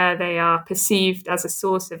words, where they are perceived as a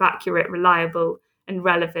source of accurate, reliable, and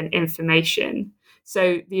relevant information.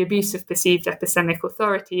 So the abuse of perceived epistemic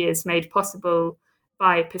authority is made possible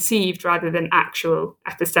by perceived rather than actual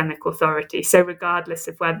epistemic authority. So regardless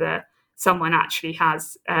of whether someone actually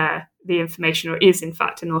has the information or is in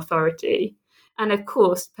fact an authority. And of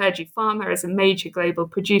course, Purdue Pharma, as a major global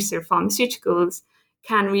producer of pharmaceuticals,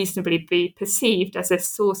 can reasonably be perceived as a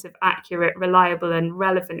source of accurate, reliable, and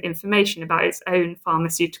relevant information about its own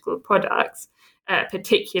pharmaceutical products,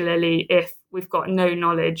 particularly if we've got no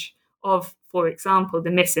knowledge of, for example,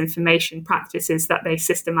 the misinformation practices that they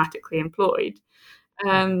systematically employed.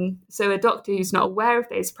 So a doctor who's not aware of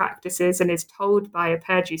those practices and is told by a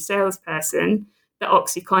Purdue salesperson that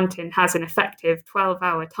OxyContin has an effective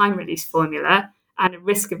 12-hour time release formula and a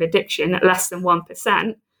risk of addiction at less than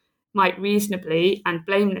 1%, might reasonably and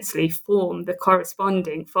blamelessly form the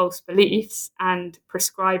corresponding false beliefs and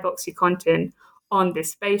prescribe OxyContin on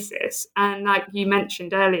this basis. And like you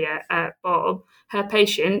mentioned earlier, Bob, her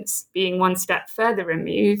patients, being one step further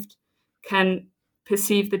removed, can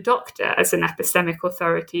perceive the doctor as an epistemic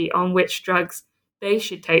authority on which drugs they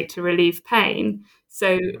should take to relieve pain.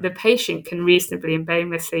 So the patient can reasonably and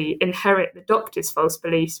blamelessly inherit the doctor's false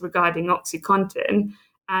beliefs regarding OxyContin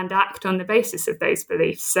and act on the basis of those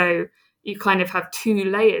beliefs. So you kind of have two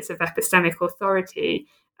layers of epistemic authority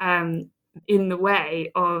in the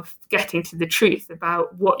way of getting to the truth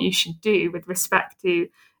about what you should do with respect to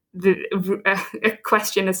a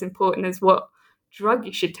question as important as what drug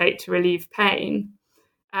you should take to relieve pain.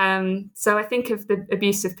 So I think of the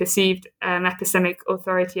abuse of perceived epistemic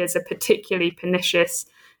authority as a particularly pernicious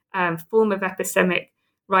form of epistemic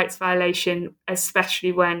rights violation,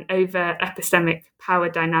 especially when over epistemic power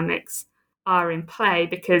dynamics are in play,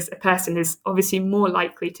 because a person is obviously more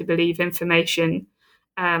likely to believe information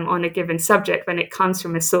on a given subject when it comes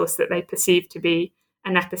from a source that they perceive to be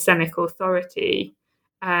an epistemic authority.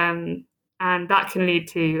 And that can lead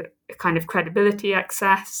to a kind of credibility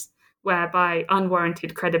excess, whereby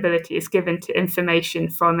unwarranted credibility is given to information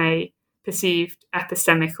from a perceived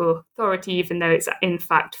epistemic authority, even though it's in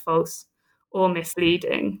fact false or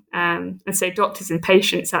misleading. And so doctors and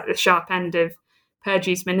patients at the sharp end of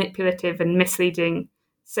Purdue's manipulative and misleading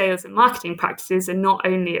sales and marketing practices are not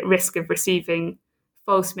only at risk of receiving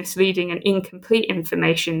false, misleading, and incomplete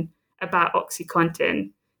information about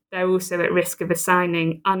OxyContin, they're also at risk of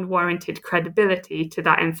assigning unwarranted credibility to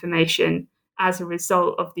that information as a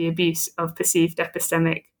result of the abuse of perceived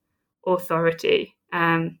epistemic authority.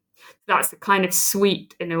 That's the kind of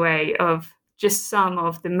suite, in a way, of just some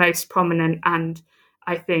of the most prominent and,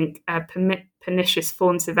 I think, pernicious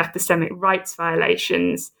forms of epistemic rights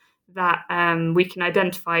violations that we can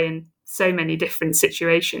identify in so many different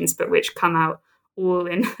situations, but which come out all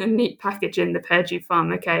in a neat package in the Purdue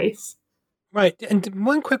Pharma case. Right. And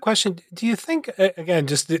one quick question. Do you think, again,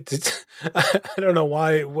 I don't know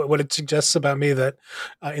why, what it suggests about me that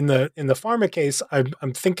in the pharma case,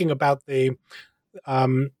 I'm thinking about the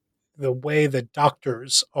way that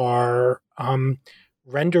doctors are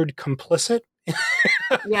rendered complicit.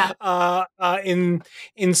 Yeah.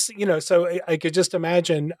 So I could just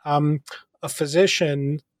imagine a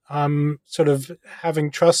physician sort of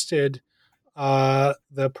having trusted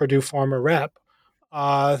the Purdue Pharma rep,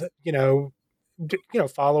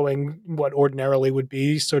 following what ordinarily would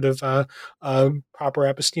be sort of proper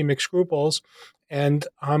epistemic scruples, and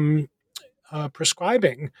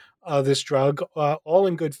prescribing this drug all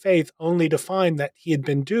in good faith, only to find that he had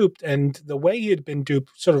been duped, and the way he had been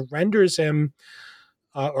duped sort of renders him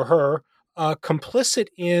or her complicit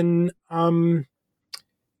in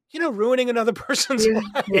ruining another person's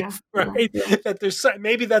life, right? Yeah. That there's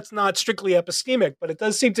maybe that's not strictly epistemic, but it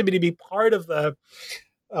does seem to me to be part of the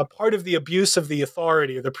abuse of the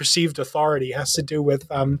authority, or the perceived authority, has to do with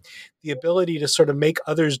the ability to sort of make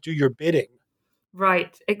others do your bidding.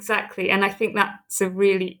 Right, exactly. And I think that's a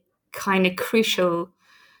really kind of crucial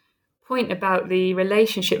point about the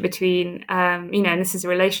relationship between, and this is a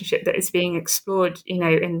relationship that is being explored,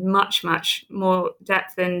 in much, much more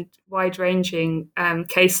depth and wide-ranging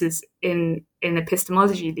cases in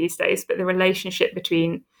epistemology these days, but the relationship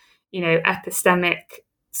between, epistemic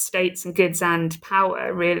states and goods and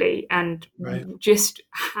power, really, and right. Just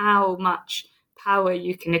how much power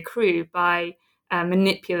you can accrue by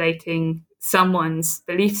manipulating someone's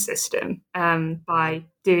belief system by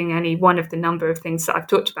doing any one of the number of things that I've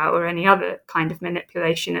talked about, or any other kind of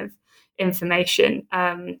manipulation of information.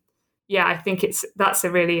 I think that's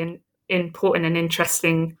a really important and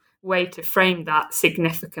interesting way to frame that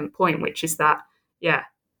significant point, which is that,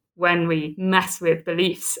 when we mess with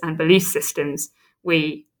beliefs and belief systems,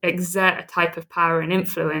 we exert a type of power and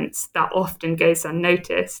influence that often goes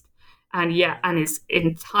unnoticed, and is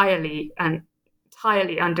entirely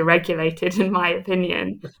underregulated, in my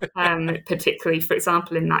opinion, particularly, for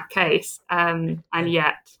example, in that case, and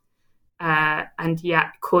yet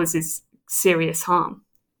causes serious harm.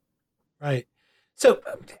 Right. So,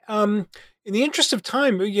 in the interest of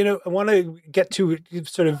time, I want to get to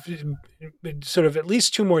sort of at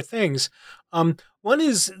least two more things. One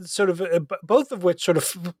is sort of both of which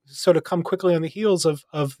sort of come quickly on the heels of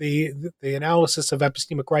the analysis of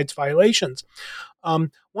epistemic rights violations.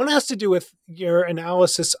 One has to do with your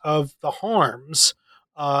analysis of the harms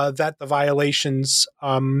that the violations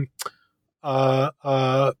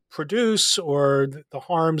produce, or the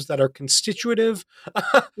harms that are constitutive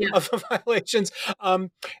Yeah. of the violations.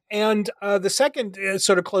 And the second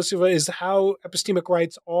sort of closely is how epistemic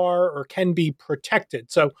rights are or can be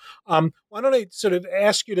protected. So why don't I sort of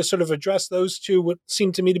ask you to sort of address those two, what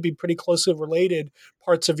seem to me to be pretty closely related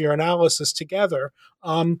parts of your analysis together.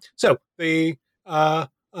 So the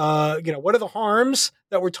what are the harms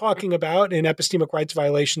that we're talking about in epistemic rights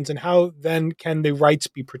violations, and how then can the rights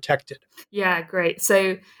be protected? Yeah, great.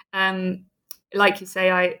 So, like you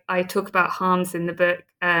say, I talk about harms in the book.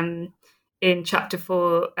 In chapter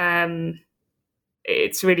 4,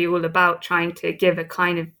 it's really all about trying to give a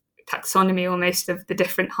kind of taxonomy almost of the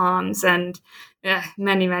different harms, and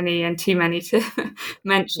many and too many to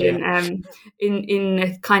mention. Yeah. In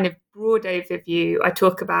a kind of broad overview, I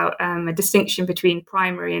talk about a distinction between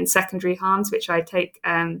primary and secondary harms, which I take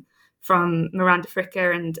from Miranda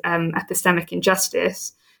Fricker and Epistemic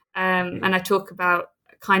Injustice. And I talk about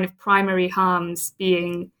kind of primary harms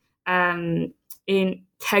being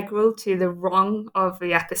integral to the wrong of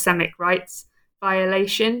the epistemic rights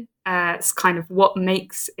violation. It's kind of what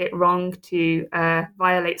makes it wrong to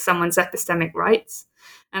violate someone's epistemic rights.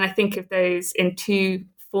 And I think of those in two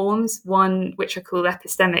forms, one which I call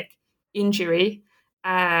epistemic injury,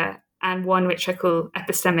 and one which I call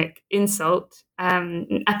epistemic insult.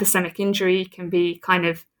 Epistemic injury can be kind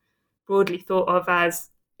of broadly thought of as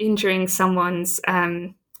injuring someone's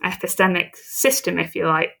epistemic system, if you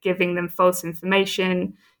like, giving them false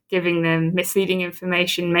information, giving them misleading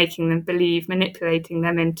information, making them believe, manipulating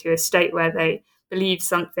them into a state where they believe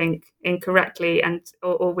something incorrectly, and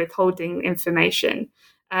or withholding information.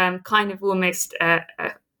 Kind of almost,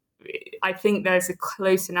 I think there's a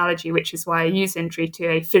close analogy, which is why I use injury, to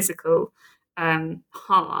a physical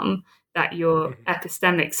harm, that your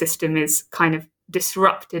epistemic system is kind of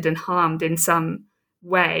disrupted and harmed in some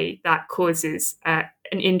way that causes an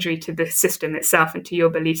injury to the system itself and to your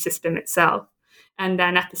belief system itself. And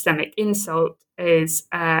then epistemic insult is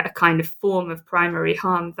a kind of form of primary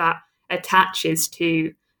harm that attaches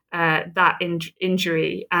to that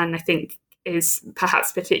injury, and I think is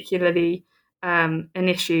perhaps particularly an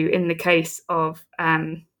issue in the case of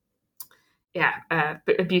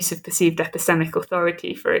abuse of perceived epistemic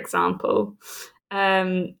authority, for example.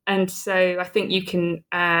 And so I think you can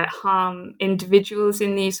harm individuals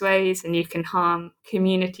in these ways, and you can harm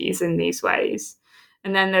communities in these ways.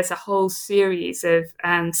 And then there's a whole series of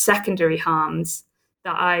secondary harms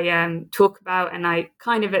that I talk about, and I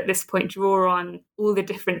kind of at this point draw on all the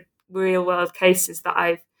different real world cases that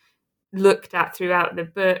I've looked at throughout the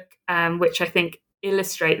book, which I think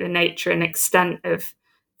illustrate the nature and extent of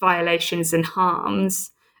violations and harms.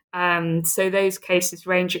 So those cases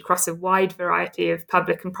range across a wide variety of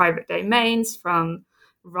public and private domains, from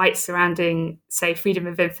rights surrounding, say, freedom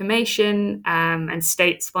of information and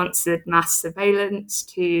state-sponsored mass surveillance,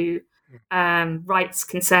 to rights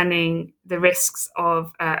concerning the risks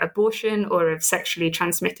of abortion or of sexually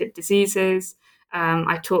transmitted diseases.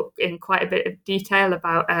 I talk in quite a bit of detail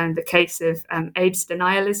about the case of AIDS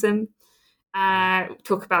denialism.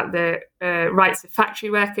 Talk about the rights of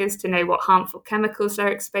factory workers to know what harmful chemicals they're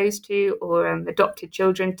exposed to, or adopted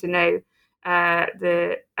children to know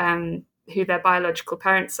who their biological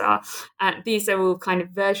parents are. These are all kind of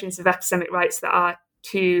versions of epistemic rights that are,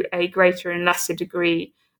 to a greater and lesser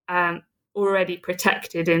degree, already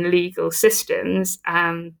protected in legal systems,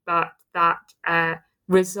 but that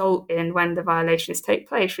result in, when the violations take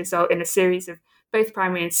place, result in a series of both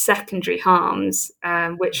primary and secondary harms,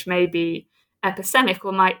 which may be epistemic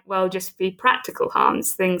or might well just be practical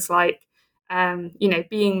harms. Things like,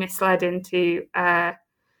 being misled into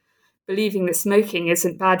believing that smoking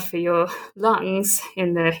isn't bad for your lungs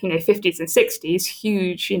in the 50s and 60s.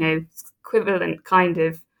 Huge, equivalent kind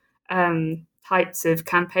of types of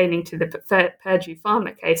campaigning to the Purdue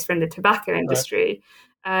Pharma case from the tobacco industry.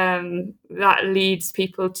 Right. That leads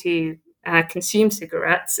people to consume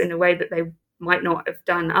cigarettes in a way that they might not have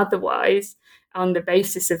done otherwise, on the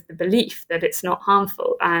basis of the belief that it's not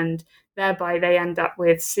harmful, and thereby they end up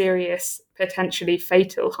with serious, potentially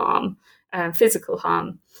fatal harm, physical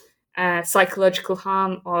harm, psychological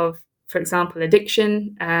harm of, for example,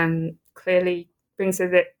 addiction. Clearly brings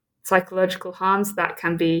with it psychological harms that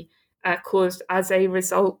can be caused as a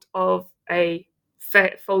result of a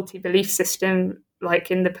faulty belief system,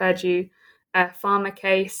 like in the Purdue Pharma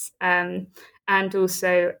case, and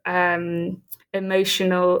also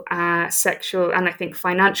emotional, sexual, and I think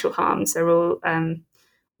financial harms are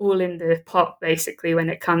all in the pot, basically, when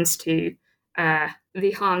it comes to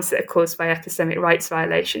the harms that are caused by epistemic rights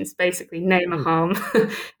violations. Basically, name a harm,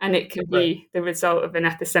 and it can be the result of an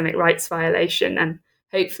epistemic rights violation. And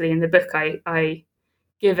hopefully in the book, I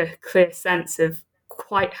give a clear sense of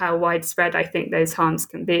quite how widespread I think those harms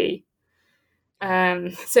can be.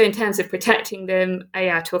 So in terms of protecting them,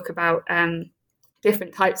 I talk about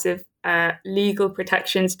different types of legal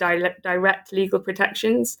protections, direct legal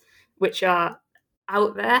protections, which are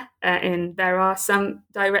out there. And there are some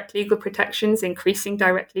direct legal protections, increasing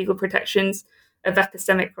direct legal protections of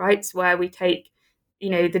epistemic rights, where we take,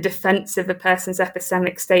 the defense of a person's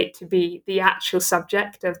epistemic state to be the actual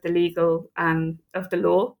subject of the legal, of the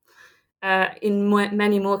law. In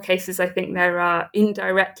many more cases, I think there are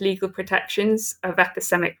indirect legal protections of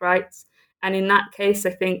epistemic rights. And in that case,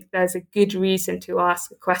 I think there's a good reason to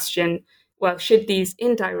ask a question, well, should these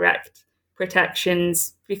indirect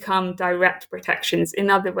protections become direct protections? In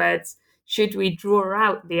other words, should we draw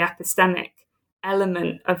out the epistemic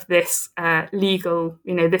element of this legal,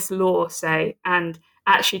 this law, say, and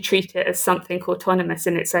actually treat it as something autonomous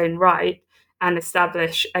in its own right, and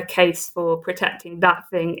establish a case for protecting that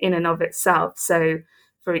thing in and of itself? So,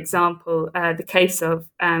 for example, the case of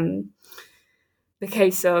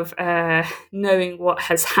knowing what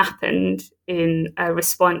has happened in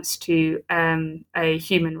response to a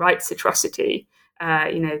human rights atrocity.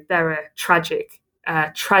 There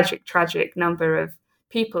are tragic number of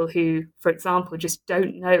people who, for example, just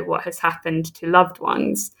don't know what has happened to loved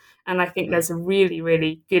ones. And I think there's a really,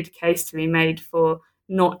 really good case to be made for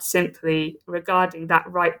not simply regarding that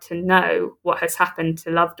right to know what has happened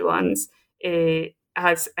to loved ones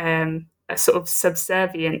as a sort of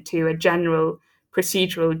subservient to a general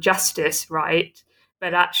procedural justice right,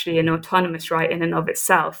 but actually an autonomous right in and of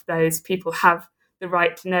itself. Those people have the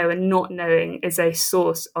right to know, and not knowing is a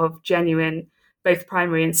source of genuine, both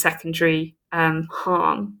primary and secondary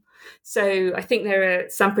harm. So I think there are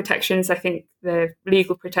some protections. I think the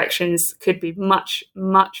legal protections could be much,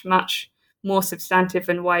 much, much more substantive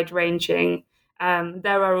and wide-ranging.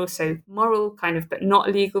 There are also moral but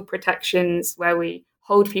not legal protections, where we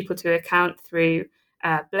hold people to account through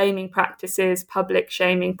blaming practices, public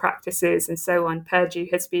shaming practices, and so on. Purdue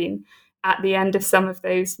has been at the end of some of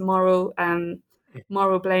those moral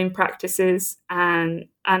blame practices, and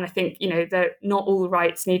I think that not all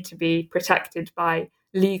rights need to be protected by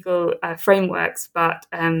legal frameworks, but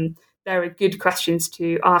there are good questions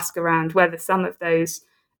to ask around whether some of those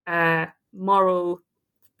moral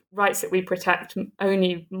rights that we protect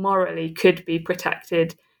only morally could be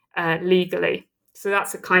protected legally. So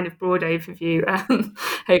that's a kind of broad overview.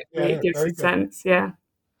 Hopefully it gives a sense. Yeah.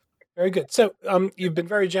 Very good. So you've been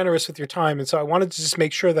very generous with your time, and so I wanted to just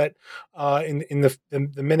make sure that in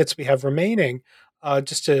the minutes we have remaining,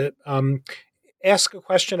 just to ask a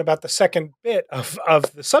question about the second bit of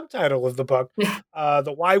the subtitle of the book,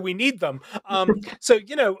 the why we need them. So,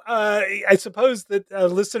 I suppose that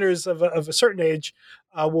listeners of a certain age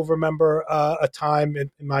will remember a time,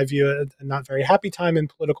 in my view, a not very happy time in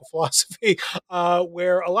political philosophy,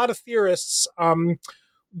 where a lot of theorists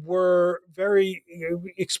were very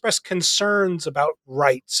expressed concerns about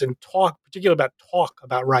rights and particularly about talk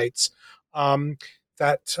about rights.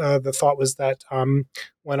 That the thought was that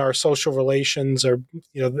when our social relations are,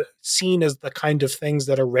 seen as the kind of things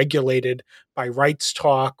that are regulated by rights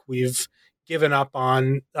talk, we've given up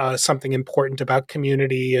on something important about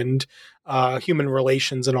community and human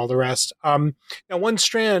relations and all the rest. Now, one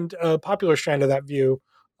strand, a popular strand of that view,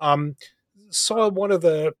 saw one of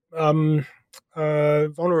the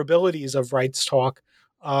vulnerabilities of rights talk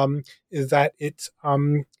is that it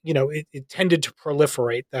tended to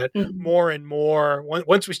proliferate, that more and more,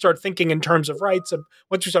 once we start thinking in terms of rights,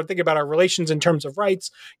 once we start thinking about our relations in terms of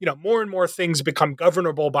rights, more and more things become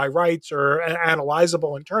governable by rights or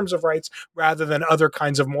analyzable in terms of rights rather than other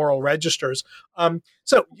kinds of moral registers.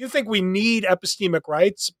 So you think we need epistemic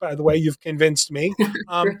rights? By the way, you've convinced me.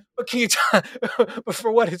 But can you, but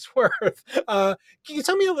for what it's worth, can you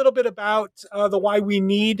tell me a little bit about the why we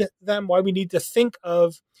need them? Why we need to think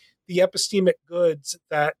of the epistemic goods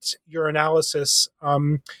that your analysis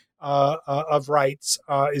of rights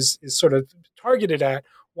is sort of targeted at?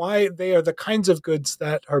 Why they are the kinds of goods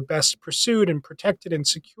that are best pursued and protected and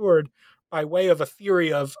secured by way of a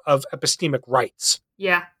theory of epistemic rights?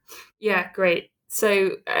 Yeah, great.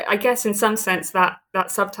 So I guess in some sense that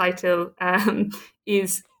subtitle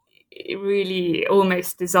is really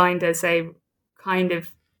almost designed as a kind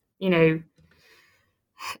of,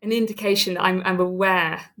 an indication that I'm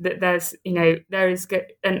aware that there is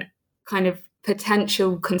an kind of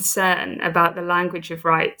potential concern about the language of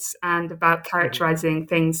rights and about characterizing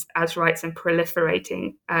things as rights and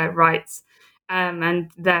proliferating rights.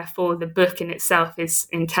 And therefore, the book in itself is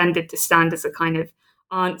intended to stand as a kind of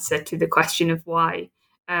answer to the question of why,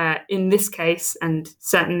 in this case, and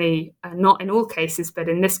certainly not in all cases, but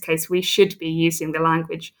in this case, we should be using the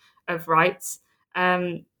language of rights.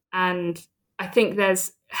 And I think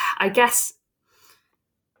there's, I guess,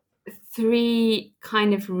 three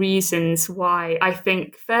reasons why I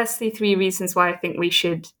think we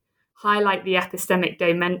should highlight the epistemic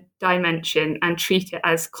dimension and treat it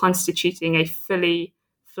as constituting a fully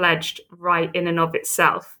fledged right in and of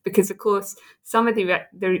itself. Because, of course, some of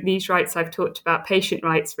these rights I've talked about, patient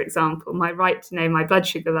rights, for example, my right to know my blood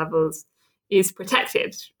sugar levels is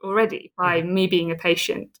protected already by me being a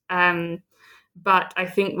patient. But I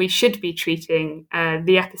think we should be treating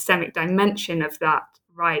the epistemic dimension of that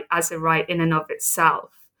right as a right in and of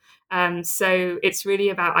itself. So it's really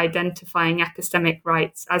about identifying epistemic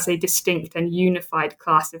rights as a distinct and unified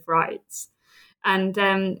class of rights. And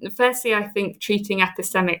firstly, I think treating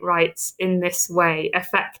epistemic rights in this way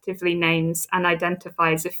effectively names and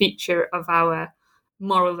identifies a feature of our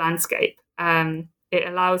moral landscape. It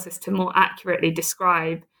allows us to more accurately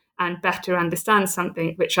describe and better understand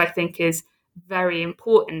something which I think is very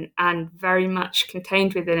important and very much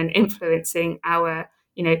contained within and influencing our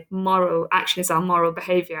moral actions, our moral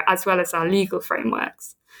behavior, as well as our legal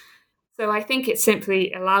frameworks. So I think it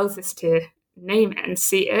simply allows us to name it and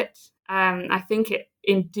see it. I think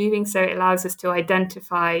in doing so, it allows us to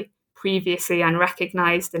identify previously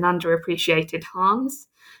unrecognized and underappreciated harms.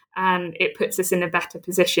 And it puts us in a better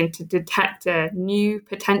position to detect new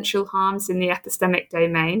potential harms in the epistemic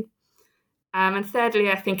domain. And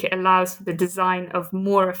thirdly, I think it allows for the design of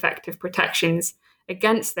more effective protections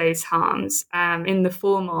against those harms in the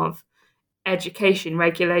form of education,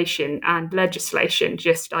 regulation, and legislation.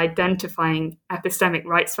 Just identifying epistemic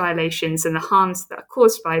rights violations and the harms that are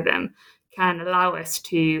caused by them can allow us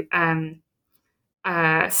to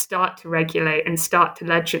start to regulate and start to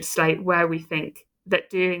legislate where we think that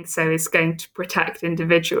doing so is going to protect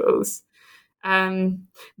individuals.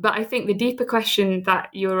 But I think the deeper question that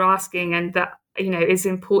you're asking and that is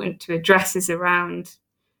important to address is around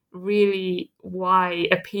really why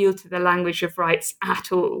appeal to the language of rights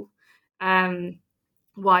at all.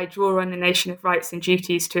 Why draw on the notion of rights and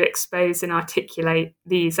duties to expose and articulate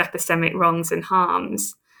these epistemic wrongs and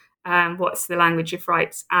harms? What's the language of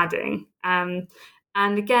rights adding?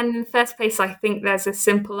 And again, in the first place, I think there's a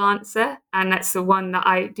simple answer, and that's the one that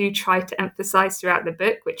I do try to emphasize throughout the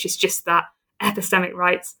book, which is just that epistemic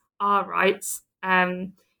rights are rights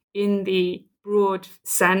in the broad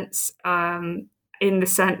sense, in the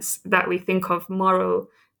sense that we think of moral,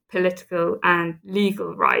 political, and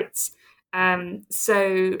legal rights.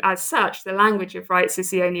 So as such, the language of rights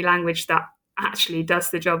is the only language that actually does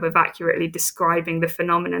the job of accurately describing the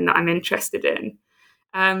phenomenon that I'm interested in.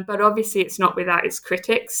 But obviously it's not without its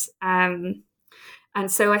critics. And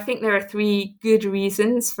so I think there are three good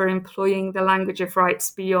reasons for employing the language of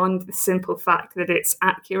rights beyond the simple fact that it's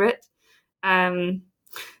accurate.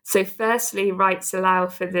 So firstly, rights allow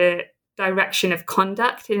for the direction of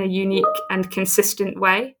conduct in a unique and consistent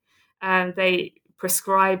way. They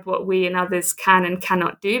prescribe what we and others can and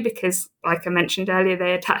cannot do because, like I mentioned earlier,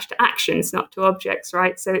 they attach to actions, not to objects,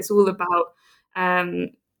 right? So it's all about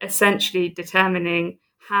essentially determining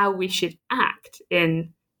how we should act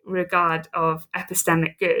in regard of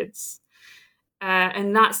epistemic goods.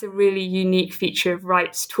 And that's a really unique feature of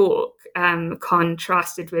rights talk,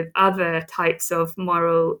 contrasted with other types of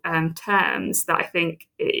moral terms that I think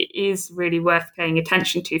is really worth paying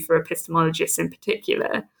attention to for epistemologists in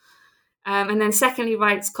particular. And then secondly,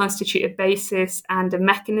 rights constitute a basis and a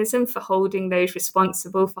mechanism for holding those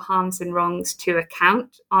responsible for harms and wrongs to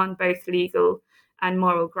account on both legal and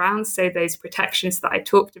moral grounds. So those protections that I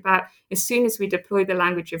talked about, as soon as we deploy the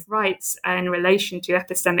language of rights in relation to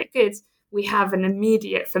epistemic goods, we have an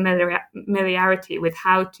immediate familiarity with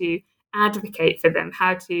how to advocate for them,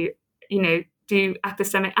 how to, do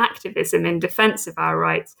epistemic activism in defense of our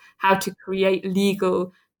rights, how to create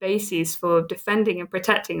legal bases for defending and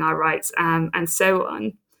protecting our rights, and so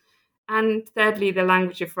on. And thirdly, the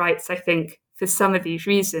language of rights, I think, for some of these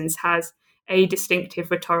reasons, has a distinctive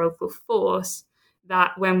rhetorical force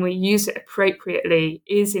that, when we use it appropriately,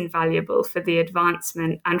 is invaluable for the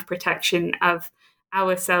advancement and protection of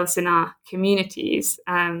ourselves and our communities.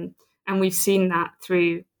 And we've seen that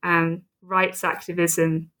through rights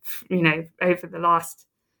activism, over the last,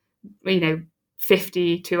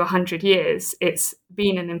 50 to 100 years. It's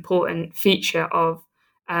been an important feature of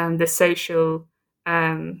the social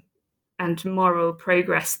and moral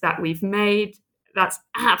progress that we've made. That's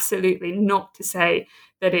absolutely not to say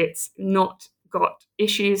that it's not got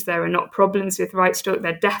issues. There are not problems with rights talk.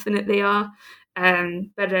 There definitely are.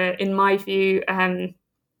 But in my view, and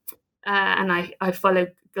I follow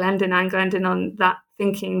Glendon and Glendon on that,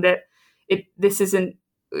 thinking that it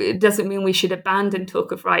doesn't mean we should abandon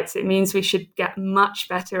talk of rights. It means we should get much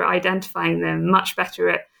better at identifying them, much better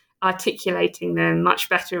at articulating them, much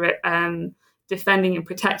better at defending and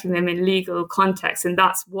protecting them in legal context. And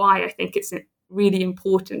that's why I think it's really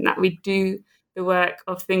important that we do the work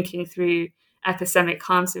of thinking through epistemic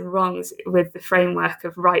harms and wrongs with the framework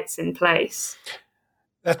of rights in place.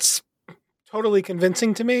 That's totally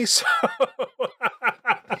convincing to me. So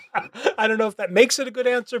I don't know if that makes it a good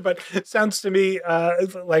answer, but it sounds to me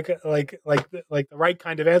like the right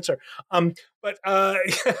kind of answer. But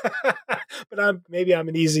maybe I'm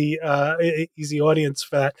an easy audience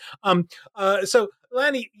for that. So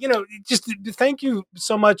Lanny, just thank you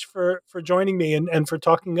so much for joining me and for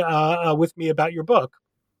talking with me about your book.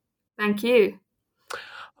 Thank you.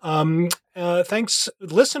 Thanks,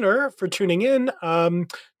 listener, for tuning in to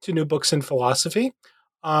New Books in Philosophy.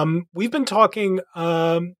 We've been talking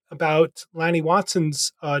about Lanny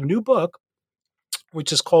Watson's new book,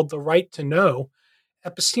 which is called The Right to Know,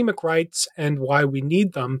 Epistemic Rights and Why We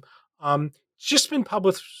Need Them. It's just been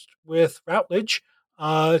published with Routledge.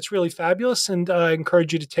 It's really fabulous, and I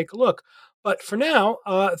encourage you to take a look. But for now,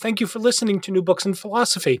 thank you for listening to New Books in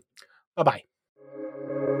Philosophy. Bye-bye.